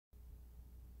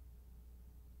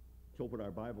open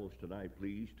our Bibles tonight,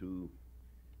 please, to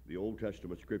the Old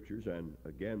Testament scriptures and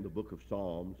again the book of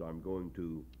Psalms. I'm going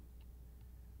to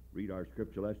read our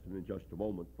scripture lesson in just a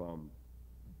moment from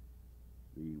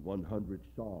the 100th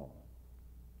Psalm.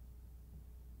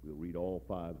 We'll read all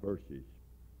 5 verses.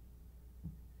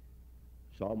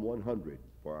 Psalm 100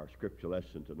 for our scripture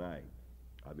lesson tonight.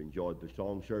 I've enjoyed the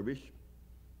song service.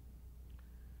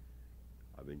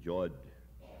 I've enjoyed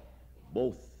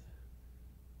both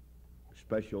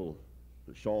special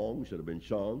songs that have been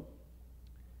sung,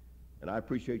 and I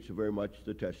appreciate so very much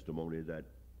the testimony that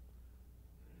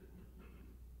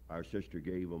our sister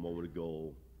gave a moment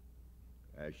ago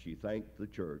as she thanked the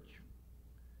church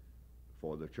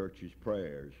for the church's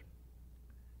prayers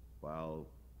while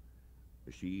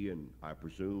she and, I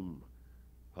presume,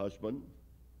 husband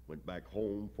went back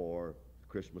home for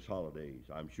Christmas holidays.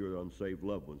 I'm sure unsaved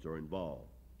loved ones are involved.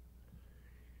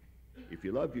 If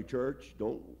you love your church,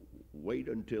 don't wait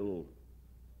until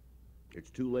it's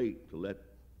too late to let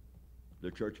the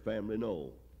church family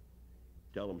know.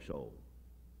 Tell them so.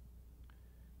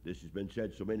 This has been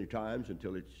said so many times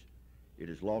until it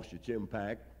has lost its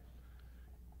impact.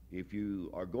 If you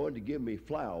are going to give me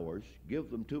flowers, give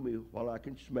them to me while I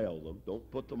can smell them. Don't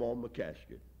put them on my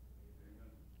casket.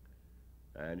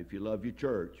 And if you love your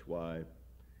church, why,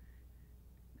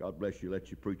 God bless you,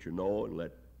 let your preacher know and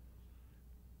let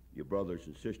your brothers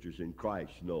and sisters in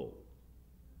Christ know.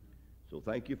 So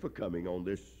thank you for coming on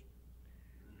this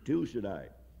Tuesday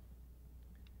night.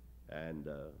 And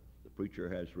the preacher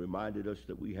has reminded us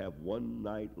that we have one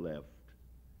night left,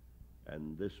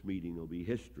 and this meeting will be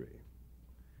history.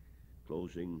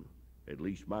 Closing, at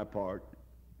least my part,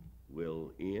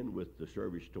 will end with the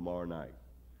service tomorrow night.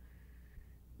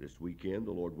 This weekend,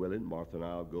 the Lord willing, Martha and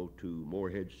I will go to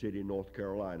Morehead City, North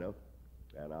Carolina,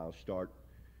 and I'll start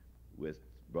with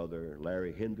Brother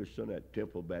Larry Henderson at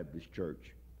Temple Baptist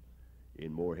Church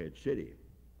in Morehead City.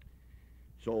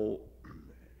 So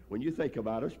when you think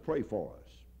about us, pray for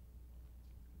us.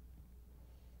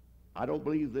 I don't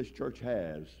believe this church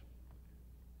has,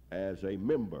 as a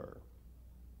member,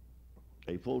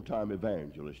 a full-time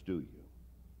evangelist, do you?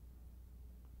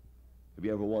 Have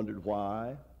you ever wondered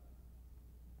why?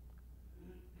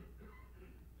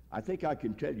 I think I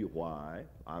can tell you why.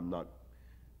 I'm not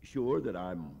sure that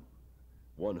I'm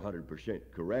 100%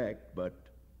 correct, but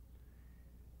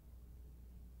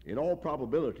in all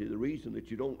probability, the reason that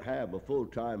you don't have a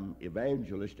full-time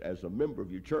evangelist as a member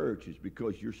of your church is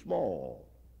because you're small.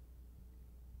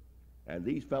 And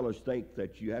these fellows think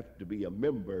that you have to be a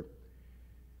member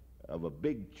of a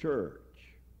big church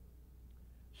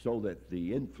so that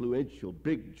the influential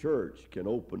big church can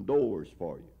open doors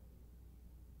for you.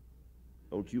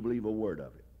 Don't you believe a word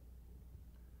of it?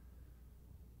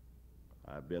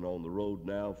 I've been on the road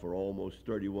now for almost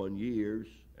 31 years,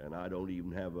 and I don't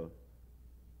even have a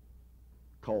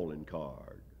calling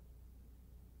card.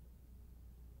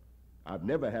 I've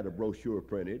never had a brochure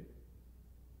printed.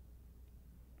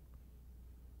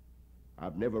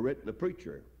 I've never written a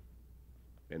preacher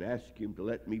and asked him to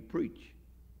let me preach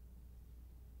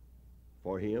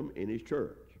for him in his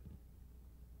church.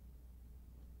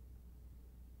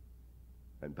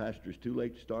 And Pastor, it's too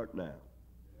late to start now.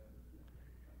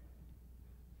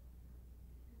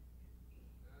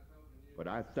 But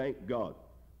I thank God.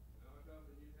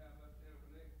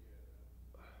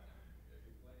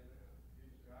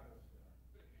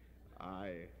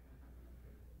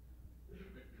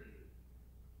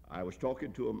 I was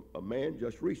talking to a man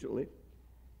just recently.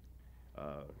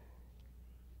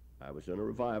 I was in a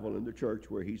revival in the church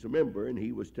where he's a member, and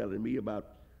he was telling me about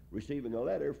receiving a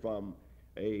letter from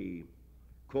a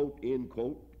quote, end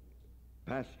quote,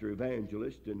 pastor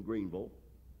evangelist in Greenville.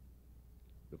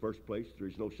 The first place, there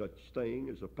is no such thing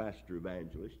as a pastor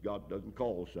evangelist. God doesn't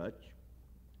call such.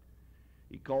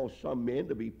 He calls some men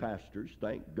to be pastors.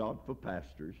 Thank God for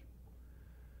pastors.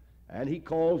 And he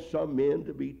calls some men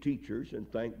to be teachers,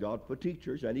 and thank God for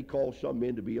teachers. And he calls some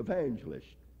men to be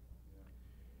evangelists.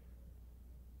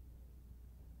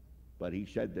 But he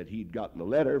said that he'd gotten a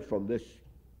letter from this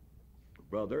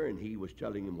brother, and he was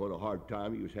telling him what a hard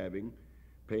time he was having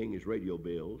paying his radio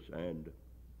bills. And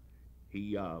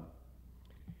he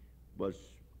was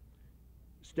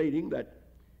stating that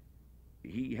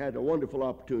he had a wonderful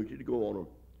opportunity to go on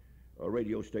a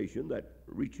radio station that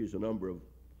reaches a number of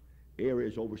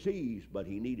areas overseas, but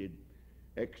he needed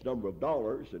X number of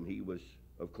dollars, and he was,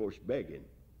 of course, begging.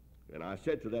 And I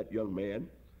said to that young man,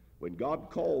 when God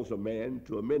calls a man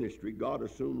to a ministry, God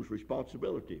assumes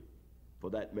responsibility for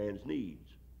that man's needs.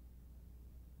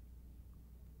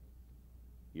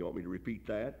 You want me to repeat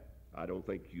that? I don't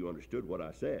think you understood what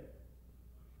I said.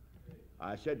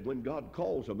 I said, when God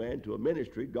calls a man to a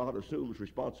ministry, God assumes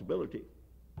responsibility.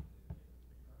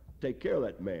 Take care of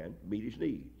that man, meet his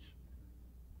needs.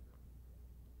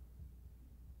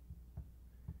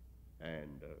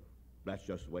 And that's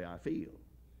just the way I feel.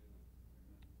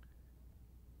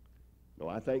 No,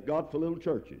 I thank God for little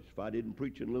churches. If I didn't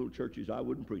preach in little churches, I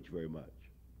wouldn't preach very much.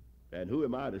 And who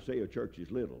am I to say a church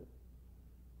is little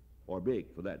or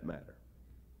big, for that matter?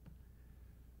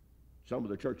 Some of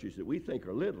the churches that we think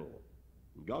are little,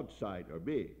 in God's sight, are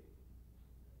big.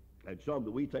 And some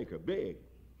that we think are big,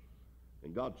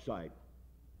 in God's sight,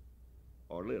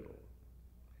 are little.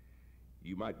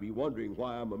 You might be wondering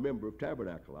why I'm a member of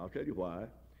Tabernacle. I'll tell you why.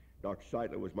 Dr.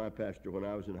 Seitler was my pastor when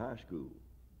I was in high school.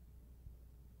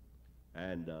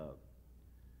 And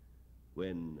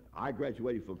when I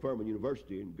graduated from Furman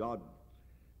University, and God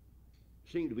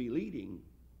seemed to be leading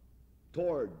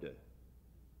toward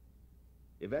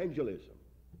evangelism,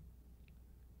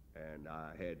 and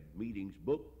I had meetings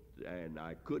booked, and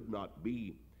I could not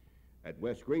be at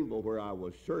West Greenville, where I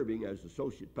was serving as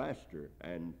associate pastor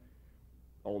and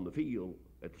on the field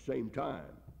at the same time.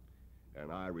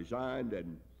 And I resigned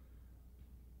and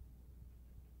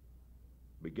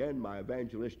began my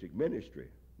evangelistic ministry,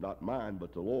 not mine,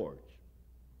 but the Lord's.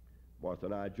 Martha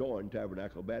and I joined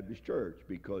Tabernacle Baptist Church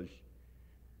because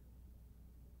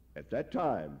at that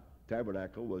time,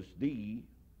 Tabernacle was the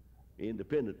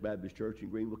independent Baptist church in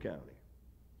Greenville County.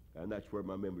 And that's where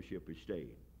my membership has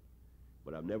stayed.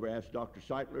 But I've never asked Dr.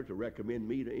 Seitler to recommend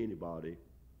me to anybody,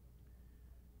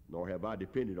 nor have I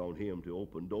depended on him to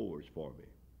open doors for me.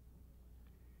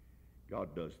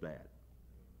 God does that.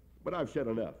 But I've said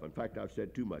enough. In fact, I've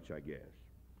said too much, I guess.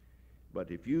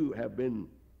 But if you have been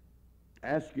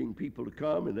asking people to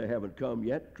come and they haven't come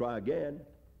yet, try again.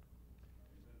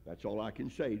 That's all I can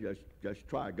say. Just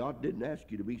try. God didn't ask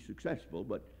you to be successful,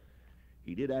 but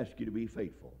he did ask you to be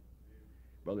faithful.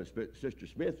 Brother and Sister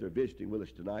Smith are visiting with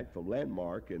us tonight from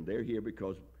Landmark, and they're here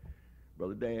because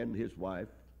Brother Dan and his wife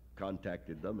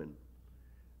contacted them and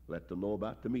let them know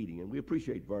about the meeting. And we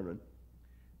appreciate Vernon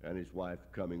and his wife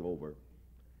coming over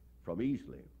from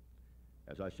Easley.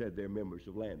 As I said, they're members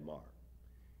of Landmark.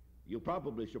 You'll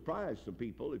probably surprise some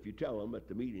people if you tell them that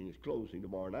the meeting is closing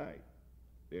tomorrow night.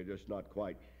 They're just not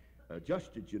quite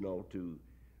adjusted, you know, to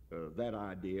that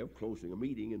idea of closing a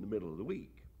meeting in the middle of the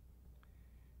week.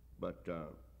 But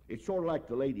it's sort of like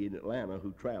the lady in Atlanta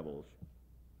who travels.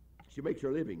 She makes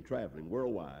her living traveling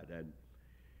worldwide, and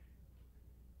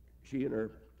she and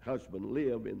her husband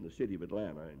live in the city of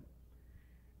Atlanta. And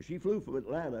she flew from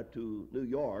Atlanta to New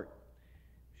York.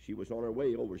 She was on her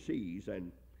way overseas,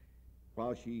 and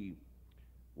while she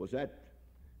was at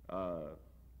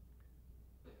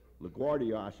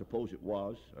LaGuardia, I suppose it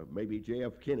was, or maybe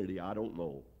J.F. Kennedy, I don't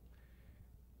know,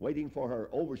 waiting for her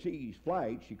overseas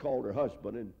flight, she called her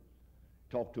husband and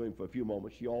talked to him for a few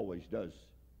moments. She always does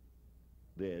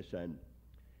this. And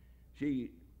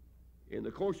she, in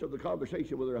the course of the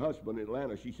conversation with her husband in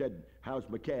Atlanta, she said, "How's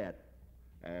my cat?"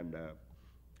 And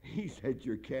he said,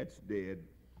 "Your cat's dead."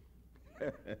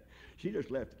 She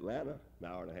just left Atlanta an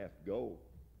hour and a half ago.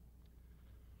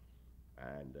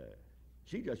 And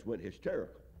she just went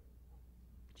hysterical.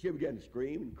 She began to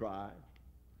scream and cry.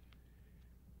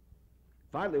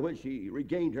 Finally, when she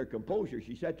regained her composure,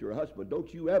 she said to her husband,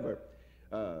 "Don't you ever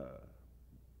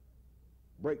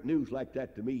break news like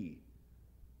that to me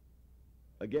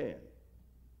again.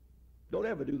 Don't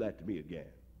ever do that to me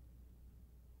again.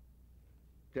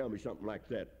 Tell me something like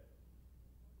that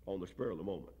on the spur of the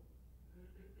moment."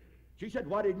 She said,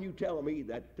 "Why didn't you tell me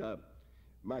that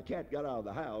my cat got out of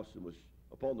the house and was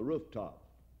upon the rooftop,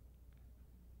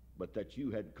 but that you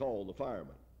had called the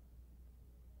fireman?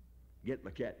 Get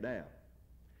my cat down.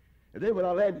 And then when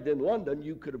I landed in London,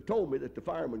 you could have told me that the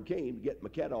fireman came to get my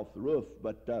cat off the roof,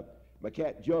 but my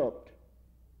cat jumped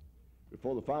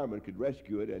before the fireman could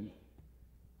rescue it and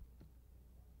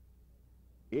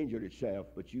injured itself,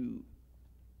 but you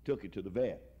took it to the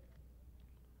vet.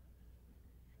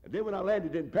 And then when I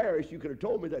landed in Paris, you could have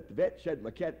told me that the vet said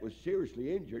my cat was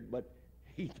seriously injured, but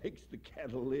he thinks the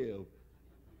cat will live."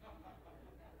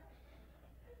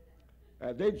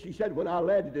 And then she said, "When I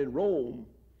landed in Rome,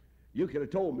 you could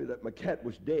have told me that my cat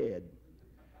was dead."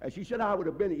 And she said, "I would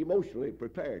have been emotionally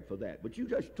prepared for that. But you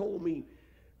just told me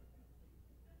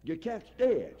your cat's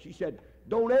dead." She said,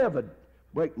 "Don't ever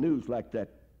break news like that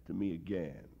to me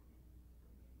again."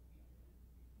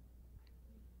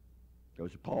 There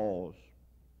was a pause.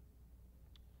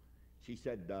 She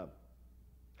said,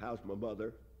 "How's my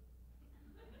mother?"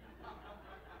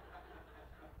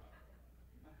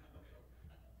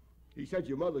 He said,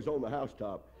 "Your mother's on the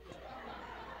housetop."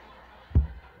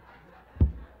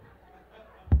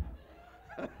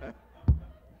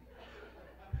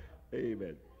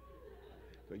 Amen.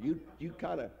 So you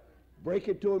kind of break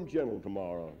it to them gentle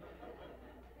tomorrow.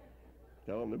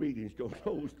 Tell them the meeting's going to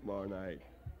close tomorrow night.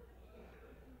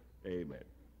 Amen.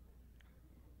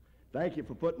 Thank you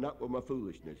for putting up with my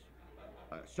foolishness.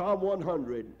 Psalm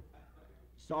 100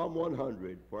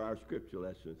 for our scripture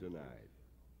lesson tonight.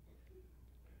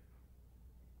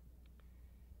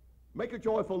 Make a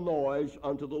joyful noise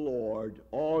unto the Lord,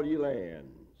 all ye lands.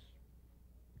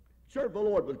 Serve the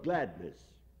Lord with gladness.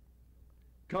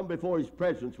 Come before his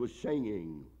presence with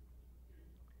singing.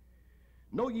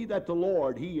 Know ye that the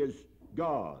Lord, he is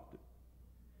God.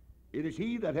 It is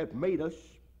he that hath made us,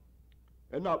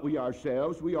 and not we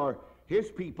ourselves. We are his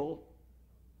people,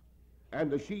 and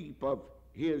the sheep of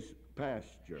his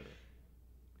pasture.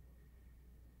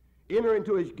 Enter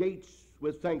into his gates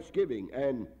with thanksgiving,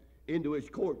 and into his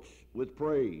courts with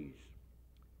praise.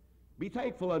 Be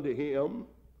thankful unto him,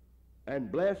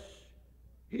 and bless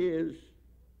his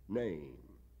name.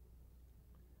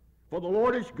 For the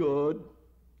Lord is good,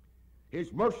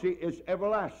 his mercy is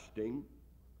everlasting,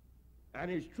 and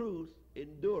his truth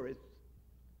endureth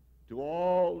to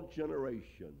all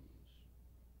generations.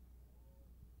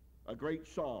 A great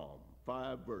psalm,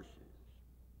 5 verses.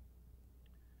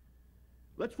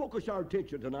 Let's focus our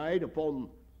attention tonight upon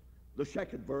the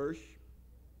second verse.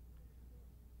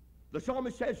 The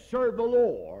psalmist says, serve the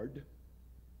Lord,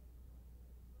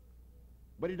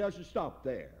 but he doesn't stop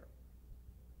there.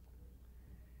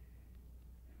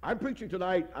 I'm preaching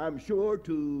tonight, I'm sure,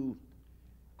 to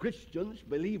Christians,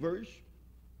 believers,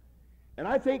 and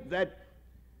I think that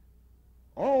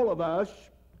all of us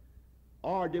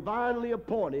are divinely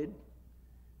appointed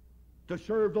to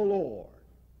serve the Lord.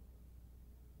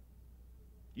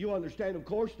 You understand, of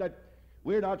course, that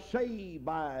we're not saved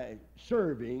by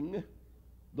serving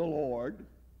the Lord,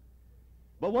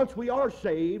 but once we are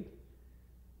saved,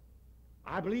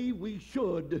 I believe we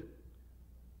should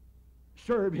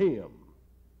serve him.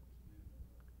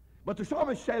 But the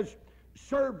psalmist says,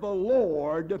 serve the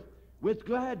Lord with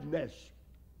gladness.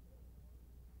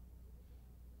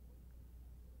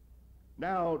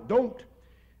 Now, don't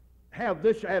have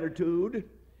this attitude.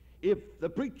 If the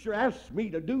preacher asks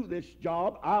me to do this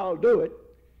job, I'll do it,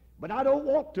 but I don't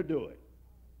want to do it.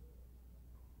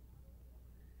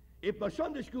 If my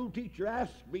Sunday school teacher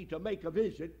asks me to make a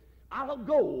visit, I'll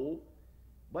go,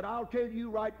 but I'll tell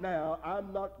you right now,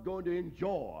 I'm not going to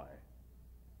enjoy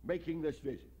making this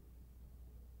visit.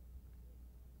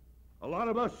 A lot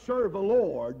of us serve the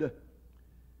Lord,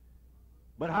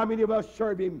 but how many of us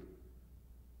serve him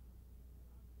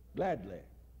gladly?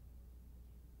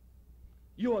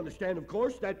 You understand, of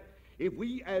course, that if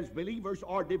we as believers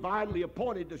are divinely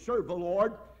appointed to serve the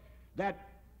Lord, that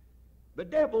the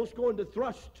devil's going to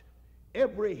thrust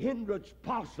every hindrance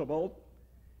possible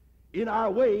in our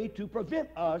way to prevent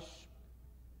us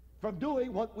from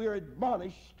doing what we're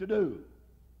admonished to do.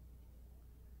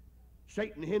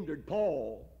 Satan hindered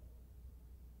Paul.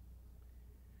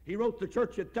 He wrote the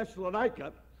church at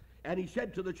Thessalonica, and he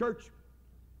said to the church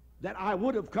that I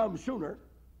would have come sooner.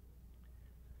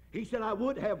 He said, I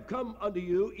would have come unto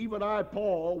you, even I,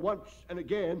 Paul, once and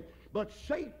again, but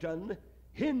Satan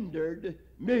hindered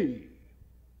me.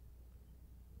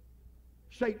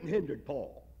 Satan hindered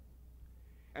Paul.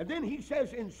 And then he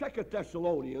says in 2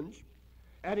 Thessalonians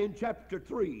and in chapter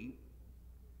 3,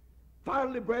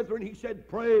 finally, brethren, he said,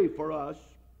 pray for us,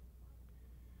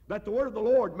 that the word of the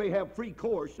Lord may have free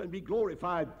course and be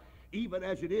glorified even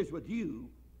as it is with you,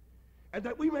 and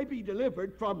that we may be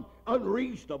delivered from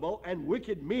unreasonable and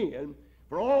wicked men,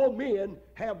 for all men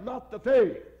have not the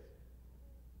faith.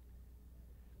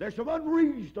 There's some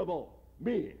unreasonable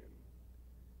men.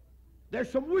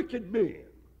 There's some wicked men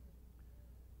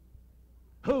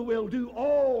who will do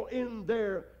all in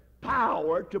their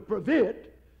power to prevent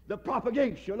the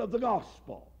propagation of the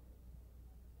gospel.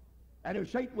 And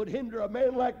if Satan would hinder a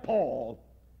man like Paul,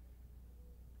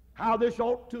 how this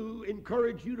ought to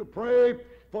encourage you to pray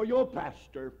for your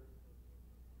pastor,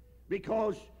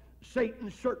 because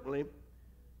Satan certainly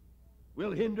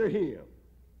will hinder him.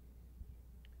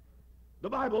 The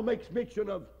Bible makes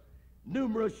mention of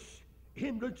numerous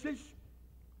hindrances.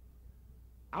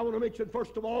 I want to mention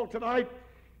first of all tonight,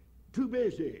 too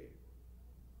busy.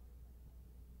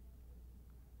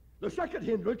 The second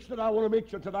hindrance that I want to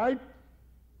mention tonight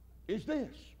is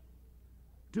this: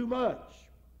 too much.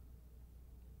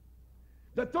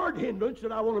 The third hindrance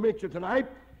that I want to mention tonight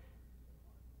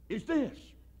is this: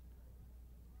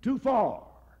 too far.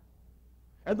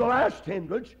 And the last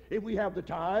hindrance, if we have the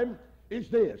time, is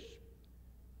this: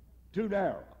 too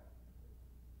narrow.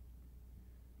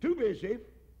 Too busy,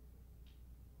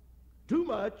 too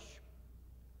much,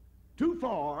 too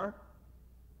far,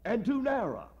 and too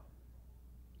narrow.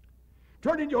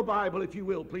 Turn in your Bible, if you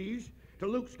will, please, to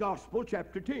Luke's Gospel,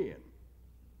 chapter 10.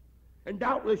 And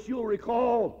doubtless you'll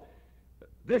recall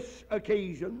this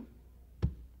occasion.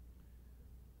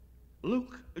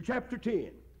 Luke chapter 10,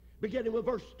 beginning with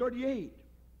verse 38.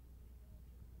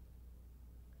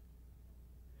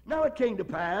 Now it came to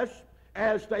pass,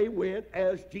 as they went,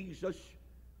 as Jesus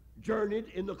journeyed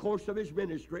in the course of his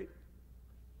ministry,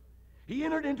 he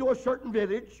entered into a certain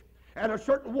village, and a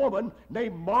certain woman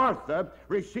named Martha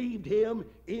received him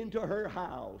into her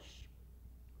house.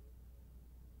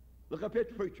 Look up here,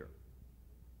 preacher.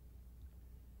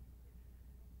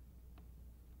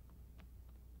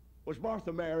 Was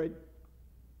Martha married?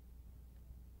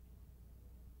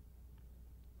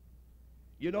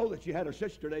 You know that she had a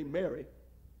sister named Mary.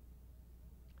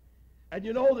 And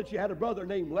you know that she had a brother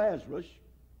named Lazarus.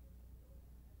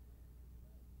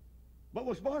 But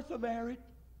was Martha married?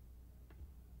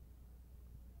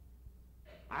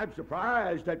 I'm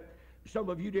surprised that some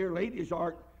of you dear ladies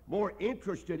aren't more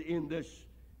interested in this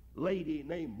lady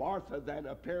named Martha than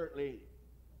apparently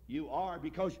you are,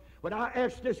 because when I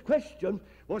asked this question,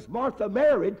 was Martha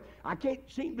married, I can't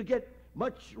seem to get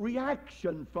much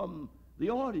reaction from the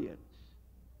audience.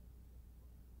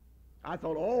 I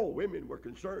thought all women were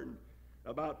concerned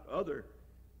about other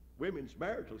women's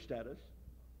marital status.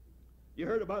 You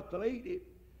heard about the lady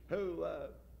who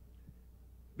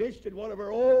visited one of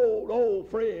her old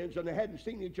friends, and they hadn't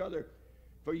seen each other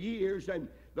for years, and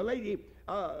the lady,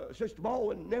 Sister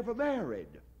Baldwin, never married.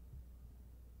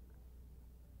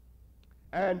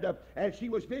 And she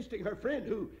was visiting her friend,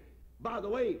 who, by the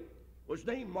way, was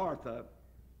named Martha.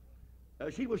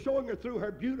 She was showing her through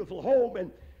her beautiful home,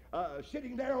 and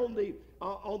sitting there on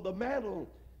the mantel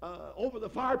over the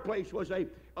fireplace was a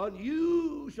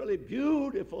unusually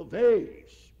beautiful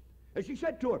vase. And she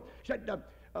said to her,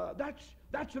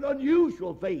 that's an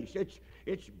unusual vase.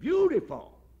 It's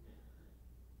beautiful.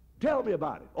 Tell me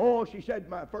about it. Oh, she said,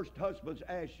 my first husband's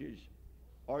ashes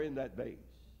are in that vase.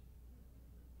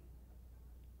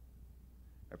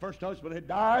 Her first husband had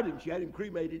died, and she had him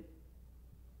cremated.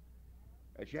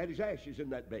 And she had his ashes in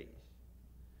that vase.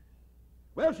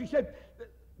 Well, she said,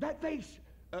 that vase,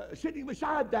 sitting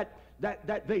beside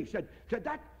that vase, said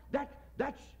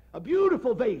that's a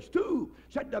beautiful vase, too.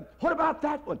 Said, what about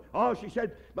that one? Oh, she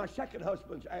said, my second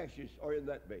husband's ashes are in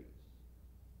that vase.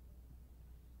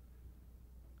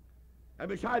 And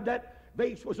beside that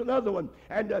vase was another one.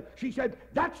 And she said,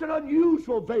 that's an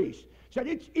unusual vase. Said,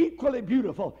 it's equally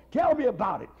beautiful. Tell me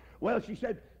about it. Well, she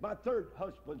said, my third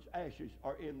husband's ashes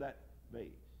are in that vase.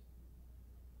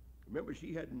 Remember,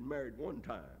 she hadn't married one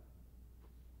time.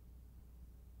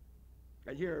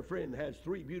 And here her friend has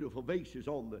three beautiful vases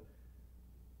on the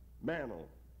mantel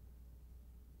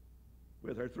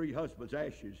with her three husbands'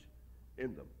 ashes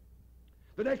in them.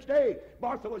 The next day,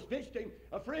 Martha was visiting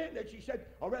a friend, and she said,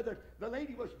 or rather, the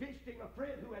lady was visiting a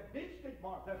friend who had visited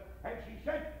Martha, and she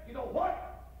said, you know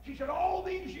what? She said, all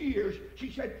these years,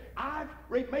 she said, I've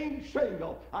remained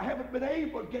single. I haven't been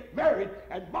able to get married.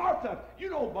 And Martha, you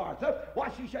know Martha,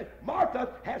 why, she said, Martha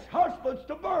has husbands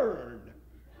to burn.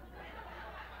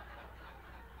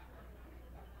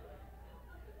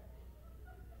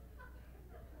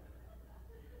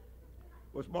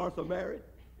 Was Martha married?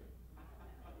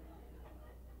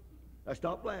 Now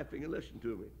stop laughing and listen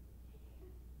to me.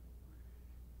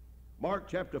 Mark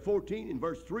chapter 14 and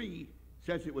verse 3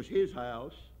 says it was his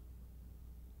house.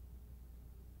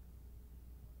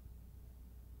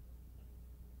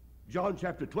 John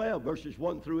chapter 12 verses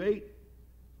 1 through 8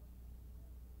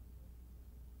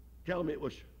 tell me it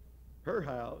was her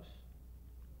house.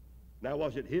 Now,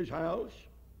 was it his house?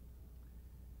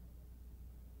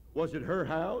 Was it her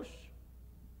house?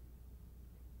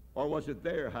 Or was it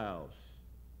their house?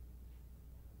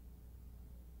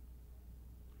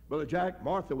 Brother Jack,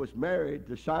 Martha was married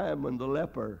to Simon the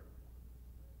leper.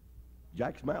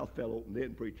 Jack's mouth fell open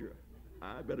then, preacher.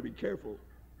 I better be careful.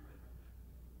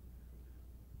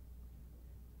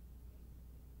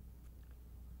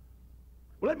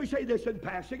 Well, let me say this in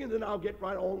passing, and then I'll get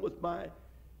right on with my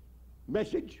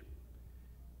message.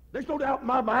 There's no doubt in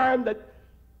my mind that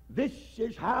this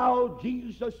is how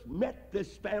Jesus met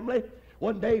this family.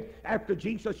 One day after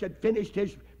Jesus had finished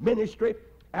his ministry,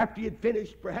 after he had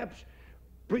finished perhaps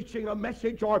preaching a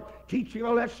message or teaching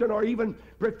a lesson or even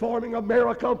performing a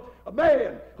miracle, a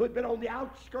man who had been on the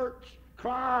outskirts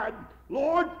cried,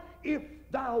 Lord, if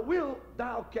thou wilt,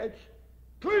 thou canst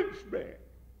cleanse me.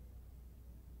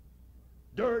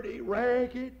 Dirty,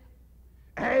 ragged,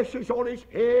 ashes on his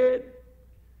head,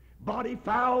 body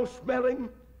foul smelling.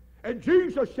 And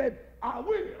Jesus said, I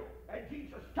will. And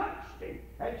Jesus touched him,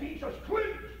 and Jesus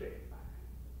cleansed him.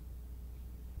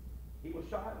 He was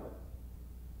silent.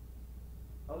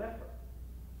 a leper.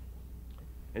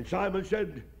 And Simon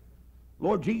said,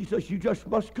 Lord Jesus, you just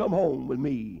must come home with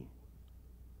me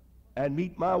and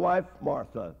meet my wife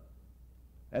Martha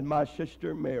and my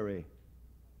sister Mary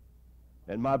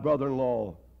and my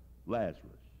brother-in-law Lazarus.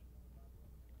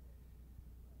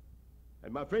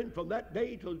 And my friend, from that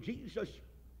day till Jesus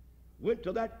went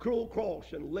to that cruel cross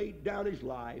and laid down his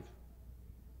life,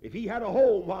 if he had a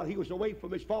home while he was away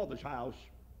from his Father's house,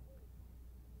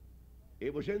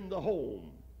 it was in the home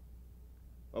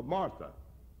of Martha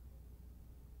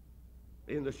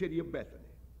in the city of Bethany.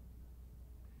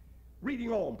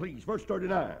 Reading on, please, verse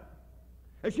 39.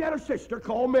 And she had a sister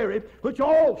called Mary, which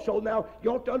also, now you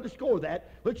ought to underscore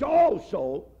that, which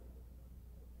also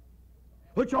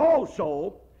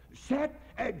sat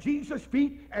at Jesus'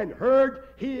 feet and heard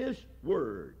his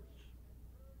words.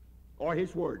 Or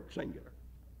his word, singular.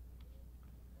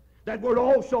 That word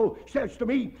also says to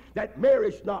me that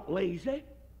Mary's not lazy.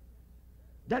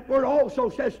 That word also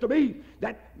says to me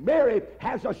that Mary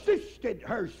has assisted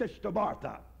her sister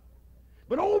Martha.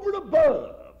 But over and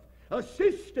above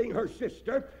assisting her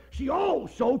sister, she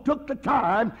also took the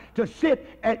time to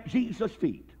sit at Jesus'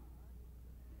 feet.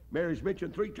 Mary's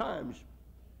mentioned 3 times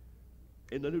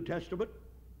in the New Testament.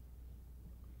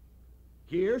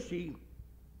 Here she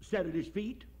sat at his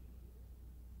feet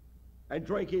and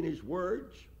drank in his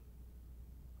words.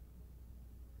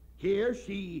 Here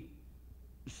she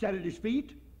sat at his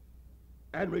feet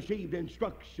and received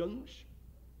instructions.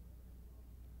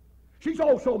 She's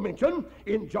also mentioned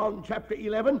in John chapter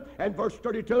 11 and verse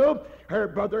 32. Her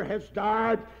brother has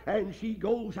died, and she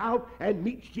goes out and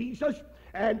meets Jesus,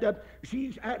 and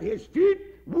she's at his feet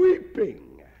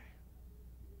weeping.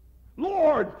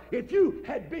 Lord, if you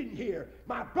had been here,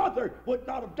 my brother would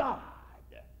not have died.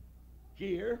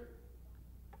 Here,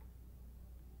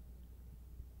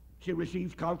 she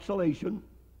receives consolation.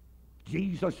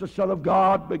 Jesus, the Son of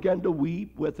God, began to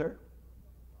weep with her.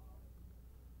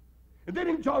 And then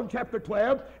in John chapter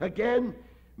 12, again,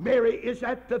 Mary is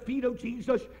at the feet of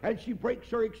Jesus, and she breaks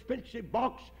her expensive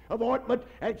box of ointment,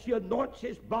 and she anoints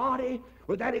his body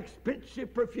with that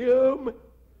expensive perfume.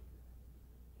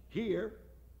 Here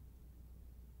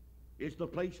is the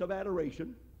place of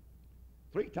adoration.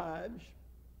 3 times,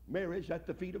 Mary's at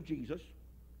the feet of Jesus.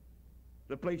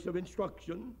 The place of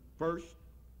instruction, first.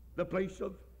 The place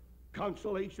of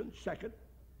consolation, second.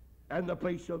 And the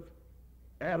place of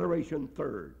adoration,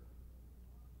 third.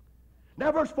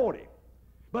 Now verse 40.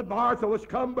 But Martha was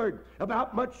cumbered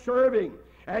about much serving,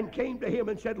 and came to him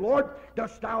and said, Lord,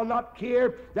 dost thou not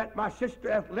care that my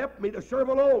sister hath left me to serve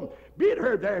alone? Bid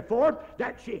her therefore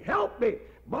that she help me.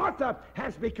 Martha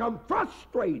has become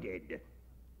frustrated.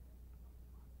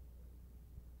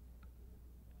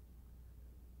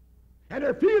 And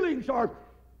her feelings are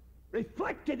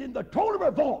reflected in the tone of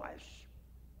her voice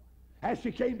as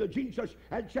she came to Jesus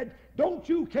and said, don't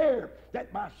you care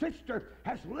that my sister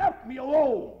has left me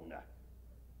alone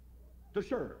to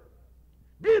serve?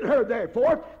 Bid her,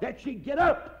 therefore, that she get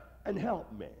up and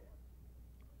help me.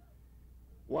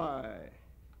 Why,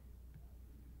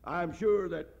 I'm sure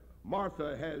that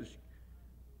Martha has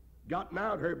gotten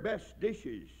out her best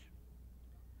dishes.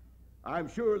 I'm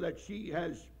sure that she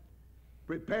has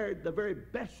prepared the very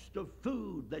best of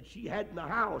food that she had in the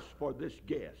house for this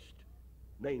guest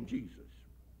named Jesus.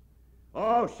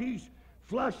 Oh, she's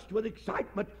flushed with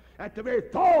excitement at the very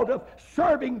thought of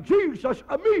serving Jesus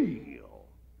a meal.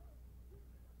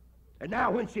 And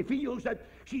now when she feels that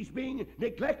she's being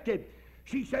neglected,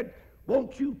 she said,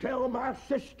 won't you tell my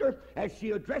sister, as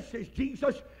she addresses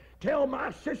Jesus, tell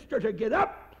my sister to get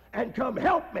up and come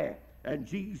help me. And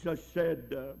Jesus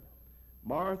said,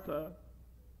 Martha,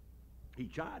 he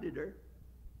chided her.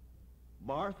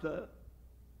 Martha,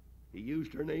 he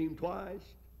used her name twice,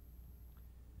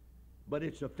 but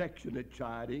it's affectionate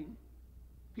chiding.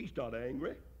 He's not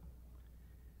angry.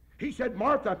 He said,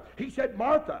 Martha,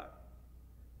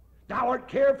 thou art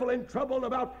careful and troubled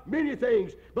about many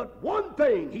things, but one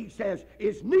thing, he says,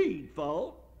 is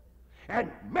needful.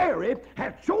 And Mary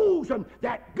hath chosen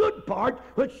that good part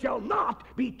which shall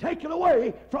not be taken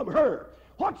away from her.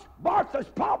 What's Martha's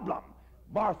problem?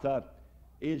 Martha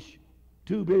is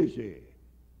too busy.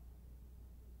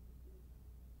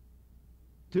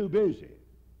 Too busy.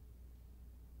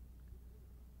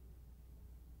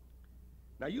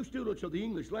 Now, you students of the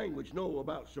English language know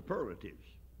about superlatives.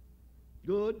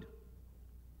 Good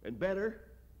and better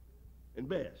and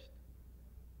best.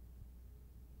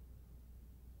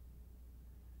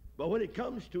 But when it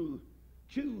comes to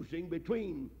choosing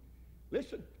between,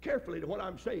 listen carefully to what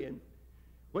I'm saying,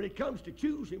 when it comes to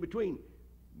choosing between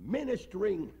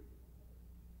ministering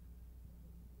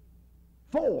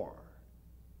for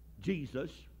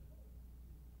Jesus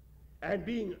and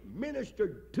being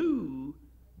ministered to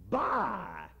by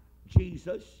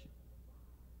Jesus.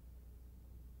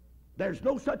 There's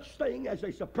no such thing as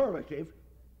a superlative.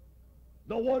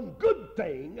 The one good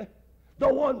thing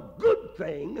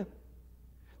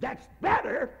that's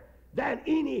better than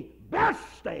any best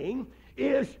thing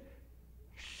is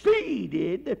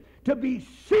to be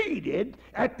seated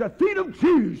at the feet of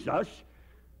Jesus,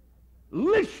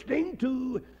 listening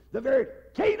to the very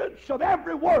cadence of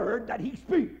every word that he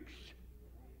speaks.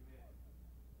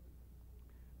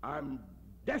 I'm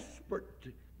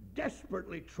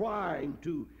desperately trying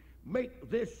to make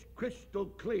this crystal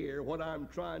clear what I'm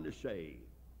trying to say.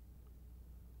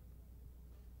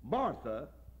 Martha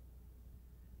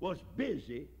was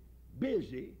busy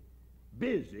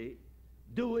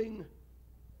doing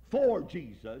for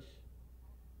Jesus.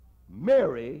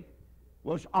 Mary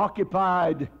was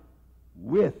occupied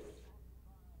with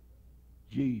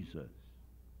Jesus.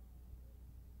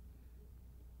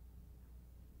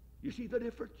 You see the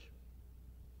difference?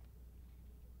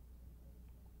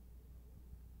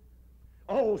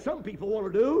 All some people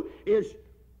want to do is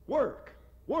work.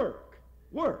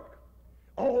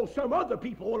 All some other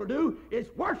people want to do is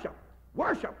worship.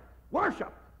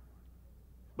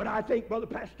 But I think, Brother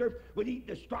Pastor, we need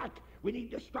to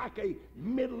strike a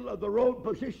middle of the road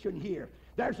position here.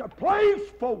 There's a place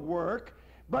for work,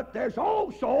 but there's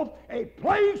also a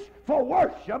place for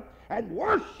worship, and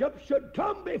worship should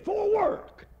come before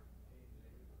work.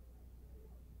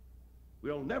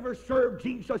 We'll never serve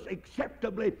Jesus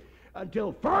acceptably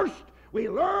until first we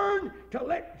learn to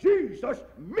let Jesus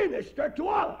minister to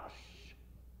us.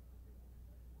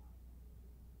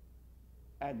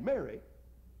 And Mary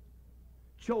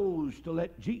chose to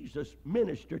let Jesus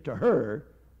minister to her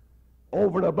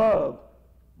over and above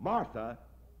Martha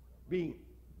being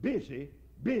busy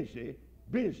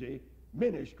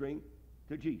ministering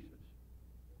to Jesus.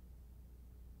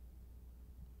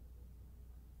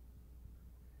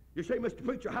 You say, Mr.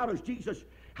 Preacher, how does Jesus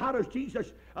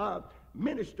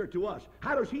minister to us?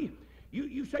 How does he?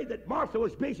 You say that Martha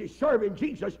was busy serving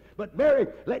Jesus, but Mary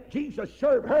let Jesus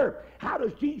serve her. How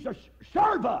does Jesus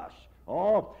serve us?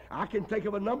 Oh, I can think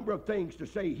of a number of things to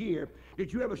say here.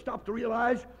 Did you ever stop to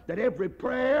realize that every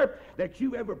prayer that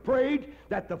you ever prayed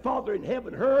that the Father in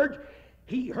heaven heard,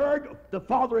 the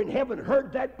Father in heaven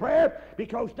heard that prayer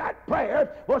because that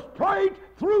prayer was prayed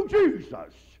through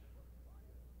Jesus?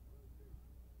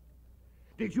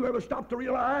 Did you ever stop to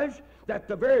realize that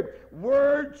the very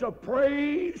words of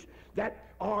praise that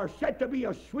are said to be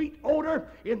a sweet odor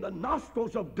in the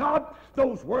nostrils of God,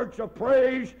 those words of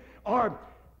praise are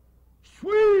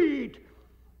sweet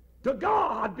to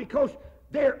God because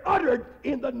they're uttered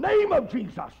in the name of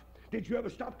Jesus? Did you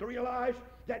ever stop to realize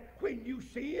that when you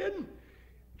sin,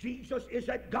 Jesus is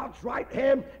at God's right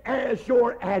hand as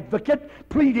your advocate,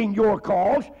 pleading your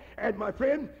cause? And my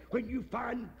friend, when you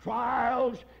find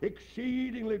trials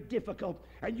exceedingly difficult,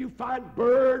 and you find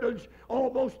burdens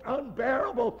almost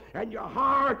unbearable, and your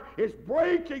heart is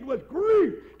breaking with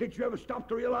grief, did you ever stop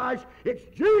to realize it's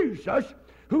Jesus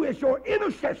who is your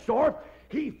intercessor?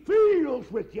 He feels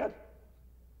with you,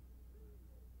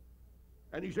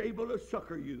 and he's able to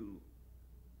succor you.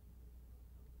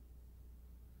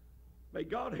 May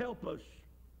God help us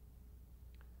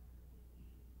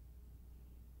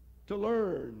to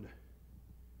learn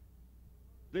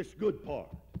this good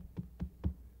part.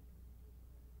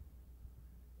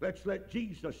 Let's let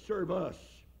Jesus serve us,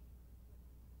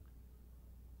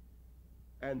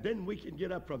 and then we can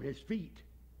get up from his feet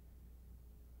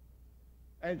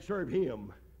and serve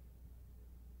him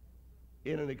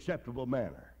in an acceptable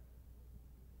manner.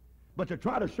 But to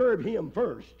try to serve him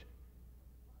first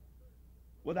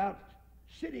without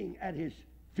sitting at his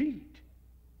feet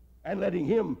and letting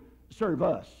him serve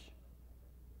us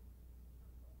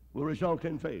will result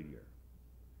in failure.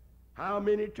 How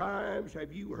many times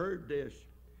have you heard this?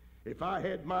 If I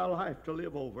had my life to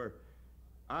live over,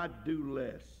 I'd do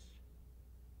less.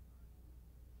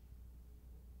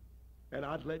 And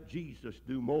I'd let Jesus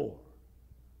do more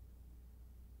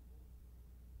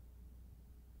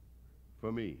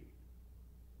for me.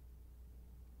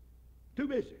 Too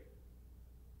busy.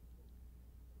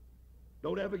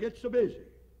 Don't ever get so busy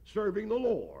serving the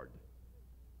Lord.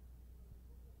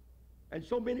 And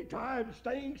so many times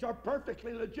things are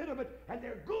perfectly legitimate and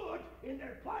they're good in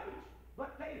their place,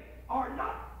 but they are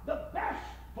not the best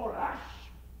for us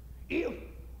if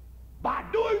by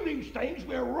doing these things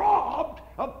we're robbed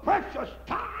of precious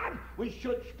time we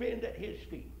should spend at his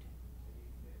feet.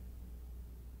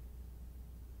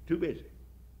 Too busy.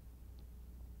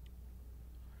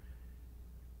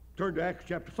 Turn to Acts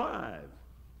chapter 5.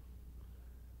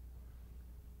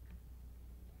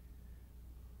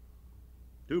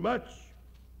 Too much.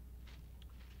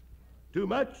 Too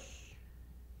much.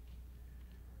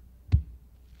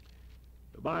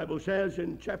 The Bible says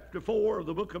in chapter 4 of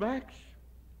the book of Acts,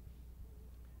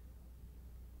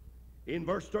 in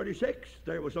verse 36,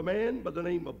 there was a man by the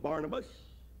name of Barnabas.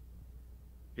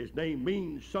 His name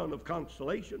means son of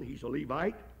consolation. He's a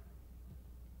Levite.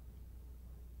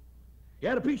 He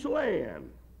had a piece of land,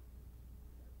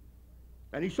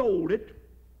 and he sold it,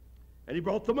 and he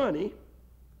brought the money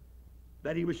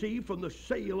that he received from the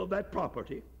sale of that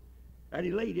property, and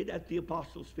he laid it at the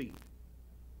apostles' feet.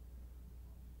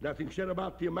 Nothing said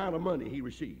about the amount of money he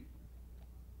received.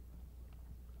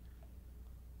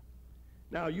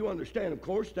 Now, you understand, of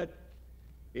course, that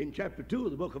in chapter 2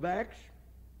 of the book of Acts,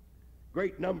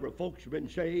 great number of folks have been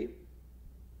saved.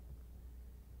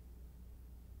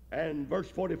 And verse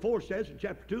 44 says in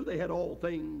chapter 2, they had all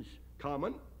things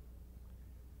common.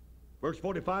 Verse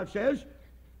 45 says,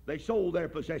 they sold their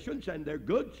possessions and their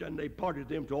goods, and they parted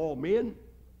them to all men,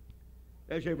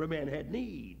 as every man had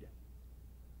need.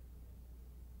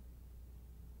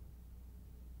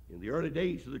 In the early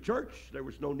days of the church, there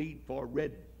was no need for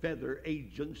red feather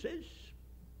agencies.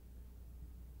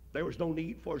 There was no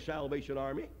need for a Salvation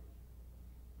Army.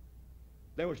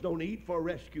 There was no need for a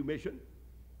rescue mission.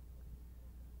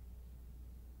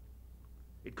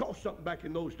 It cost something back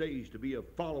in those days to be a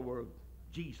follower of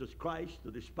Jesus Christ,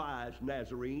 the despised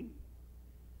Nazarene.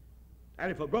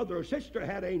 And if a brother or sister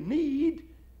had a need,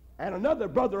 and another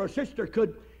brother or sister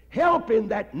could help in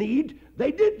that need,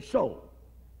 they did so.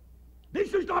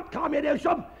 This is not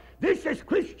communism. This is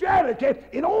Christianity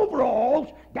in overalls,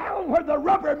 down where the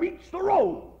rubber meets the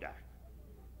road.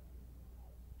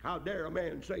 How dare a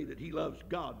man say that he loves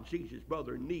God and sees his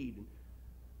brother in need and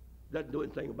doesn't do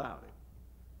anything about it?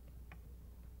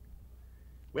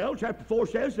 Well, chapter 4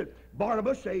 says that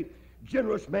Barnabas, a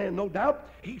generous man, no doubt,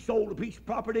 he sold a piece of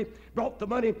property, brought the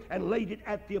money, and laid it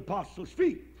at the apostles'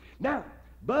 feet. Now,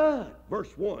 but, verse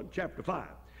 1, chapter 5,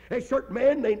 a certain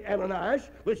man named Ananias,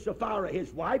 with Sapphira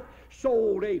his wife,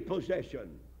 sold a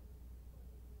possession.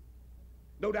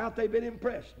 No doubt they've been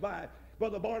impressed by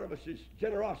Brother Barnabas'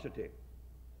 generosity.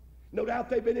 No doubt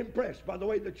they've been impressed by the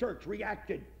way the church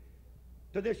reacted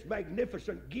to this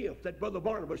magnificent gift that Brother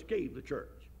Barnabas gave the church.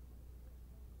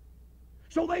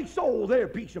 So they sold their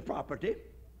piece of property,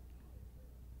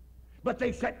 but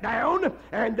they sat down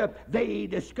and they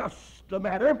discussed the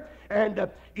matter, and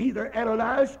either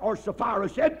Ananias or Sapphira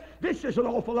said, this is an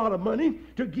awful lot of money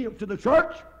to give to the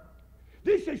church.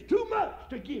 This is too much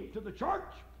to give to the church.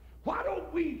 Why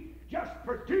don't we just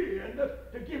pretend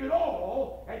to give it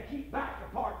all and keep back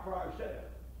a part for ourselves?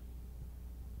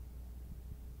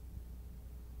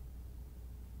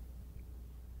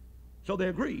 So they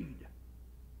agreed,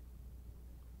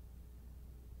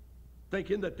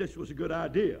 thinking that this was a good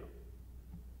idea.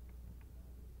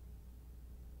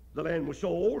 The land was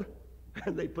sold,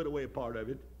 and they put away a part of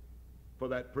it for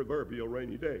that proverbial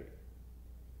rainy day.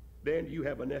 Dan, do you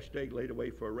have a nest egg laid away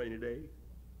for a rainy day?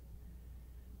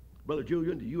 Brother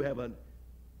Julian, do you have a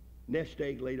nest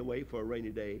egg laid away for a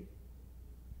rainy day?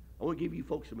 I want to give you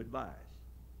folks some advice.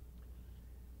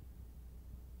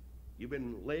 You've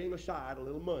been laying aside a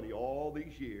little money all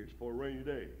these years for a rainy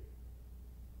day.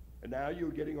 And now you're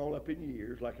getting all up in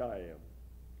years like I am.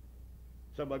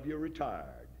 Some of you are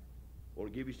retired. I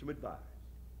want to give you some advice.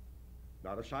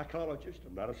 Not a psychologist.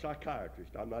 I'm not a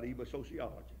psychiatrist. I'm not even a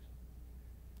sociologist.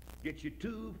 Get you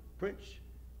 2 Prince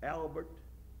Albert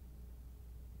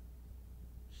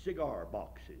cigar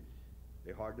boxes.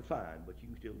 They're hard to find, but you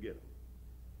can still get them.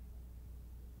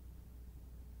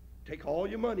 Take all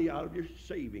your money out of your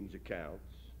savings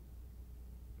accounts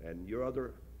and your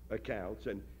other accounts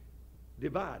and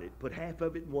divide it. Put half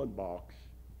of it in one box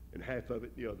and half of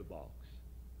it in the other box.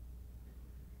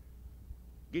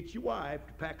 Get your wife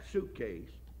to pack a suitcase.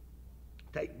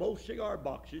 Take both cigar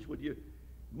boxes with your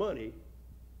money.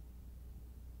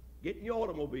 Get in your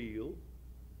automobile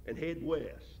and head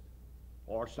west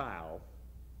or south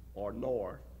or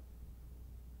north.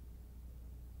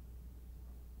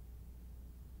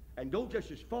 And go just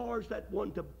as far as that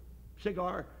one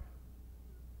cigar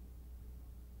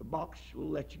box will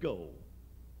let you go.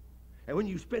 And when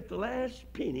you spent the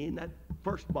last penny in that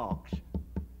first box,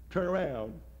 turn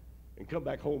around and come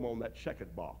back home on that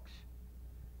second box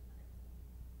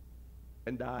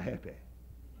and die happy.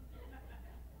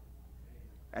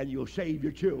 And you'll save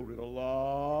your children a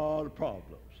lot of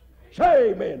problems.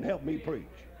 Say amen, help me preach.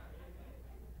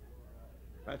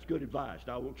 That's good advice.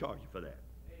 Now I won't charge you for that.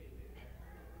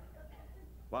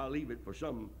 Why leave it for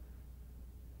some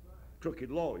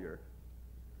crooked lawyer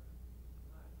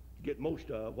to get most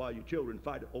of while your children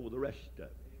fight over the rest of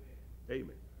it?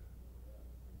 Amen.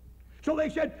 So they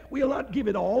said, we'll not give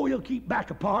it all. We'll keep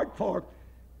back a part for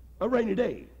a rainy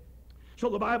day. So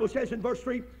the Bible says in verse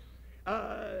 3,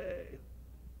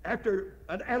 after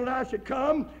Ananias had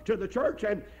come to the church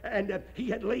and he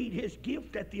had laid his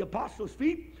gift at the apostles'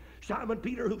 feet, Simon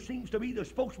Peter, who seems to be the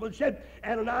spokesman, said,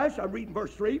 Ananias, I'm reading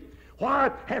verse 3,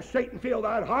 why hath Satan filled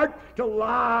thine heart to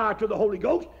lie to the Holy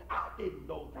Ghost? I didn't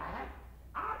know that.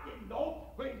 I didn't know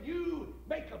when you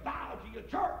make a vow to your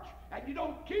church and you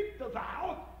don't keep the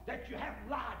vow that you haven't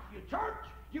lied to your church,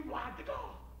 you've lied to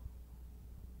God.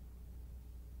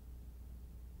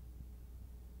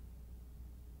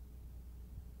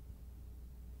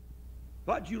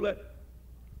 Why'd you let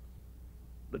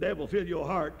the devil fill your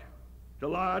heart to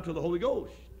lie to the Holy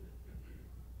Ghost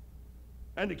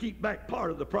and to keep back part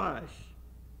of the price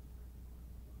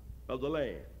of the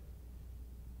land?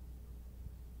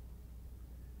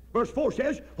 Verse 4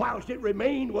 says, whilst it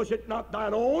remained, was it not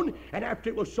thine own? And after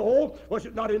it was sold, was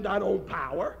it not in thine own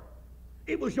power?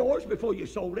 It was yours before you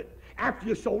sold it. After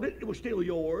you sold it, it was still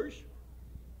yours.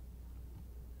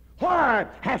 Why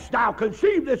hast thou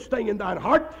conceived this thing in thine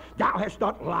heart? Thou hast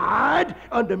not lied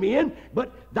unto men,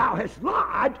 but thou hast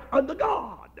lied unto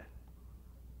God.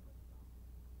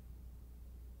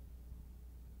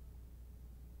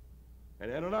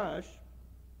 And Ananias,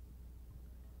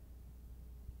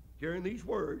 hearing these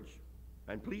words,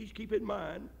 and please keep in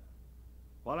mind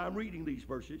while I'm reading these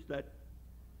verses that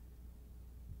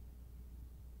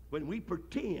when we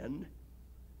pretend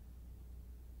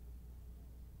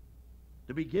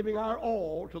to be giving our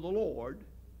all to the Lord,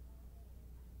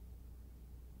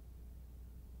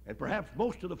 and perhaps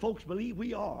most of the folks believe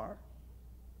we are,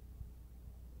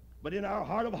 but in our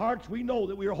heart of hearts we know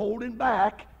that we are holding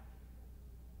back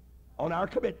on our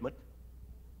commitment,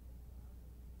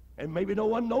 and maybe no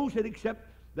one knows it except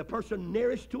the person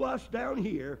nearest to us down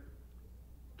here.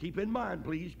 Keep in mind,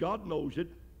 please, God knows it,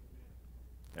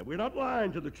 and we're not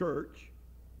lying to the church,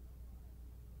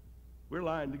 we're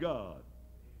lying to God.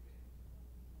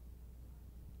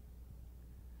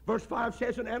 Verse 5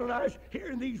 says, and Ananias,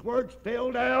 hearing these words,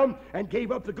 fell down and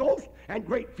gave up the ghost, and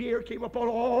great fear came upon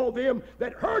all them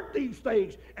that heard these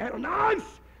things. Ananias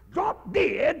dropped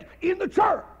dead in the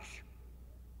church.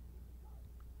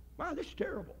 Wow, this is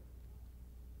terrible.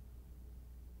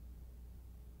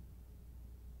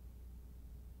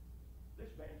 This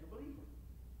man's a believer.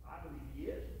 I believe he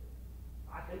is.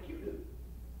 I think you do.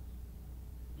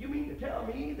 You mean to tell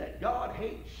me that God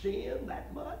hates sin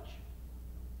that much?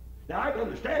 Now, I can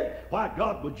understand why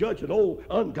God would judge an old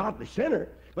ungodly sinner,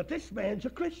 but this man's a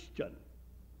Christian.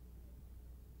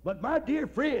 But my dear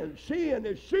friend, sin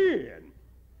is sin.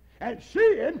 And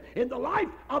sin in the life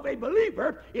of a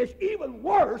believer is even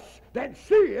worse than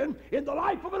sin in the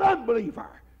life of an unbeliever.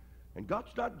 And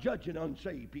God's not judging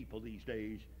unsaved people these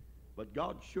days, but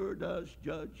God sure does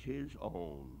judge his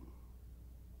own.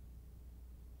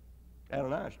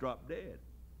 Ananias dropped dead.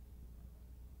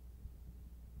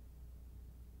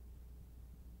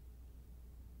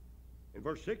 And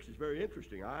verse 6 is very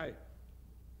interesting.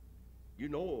 You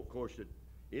know, of course, that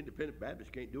independent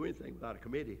Baptists can't do anything without a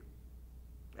committee.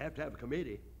 They have to have a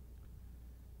committee.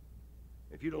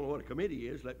 If you don't know what a committee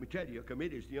is, let me tell you, a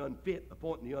committee is the unfit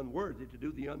appointing the unworthy to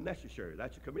do the unnecessary.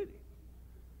 That's a committee.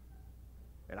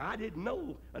 And I didn't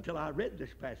know until I read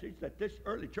this passage that this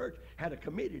early church had a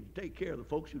committee to take care of the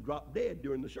folks who dropped dead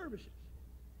during the services.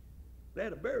 They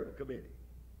had a burial committee.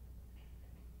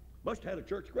 Must have had a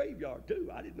church graveyard too.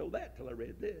 I didn't know that till I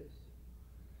read this.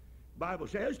 The Bible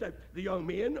says that the young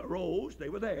men arose. They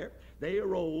were there. They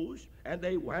arose and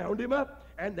they wound him up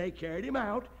and they carried him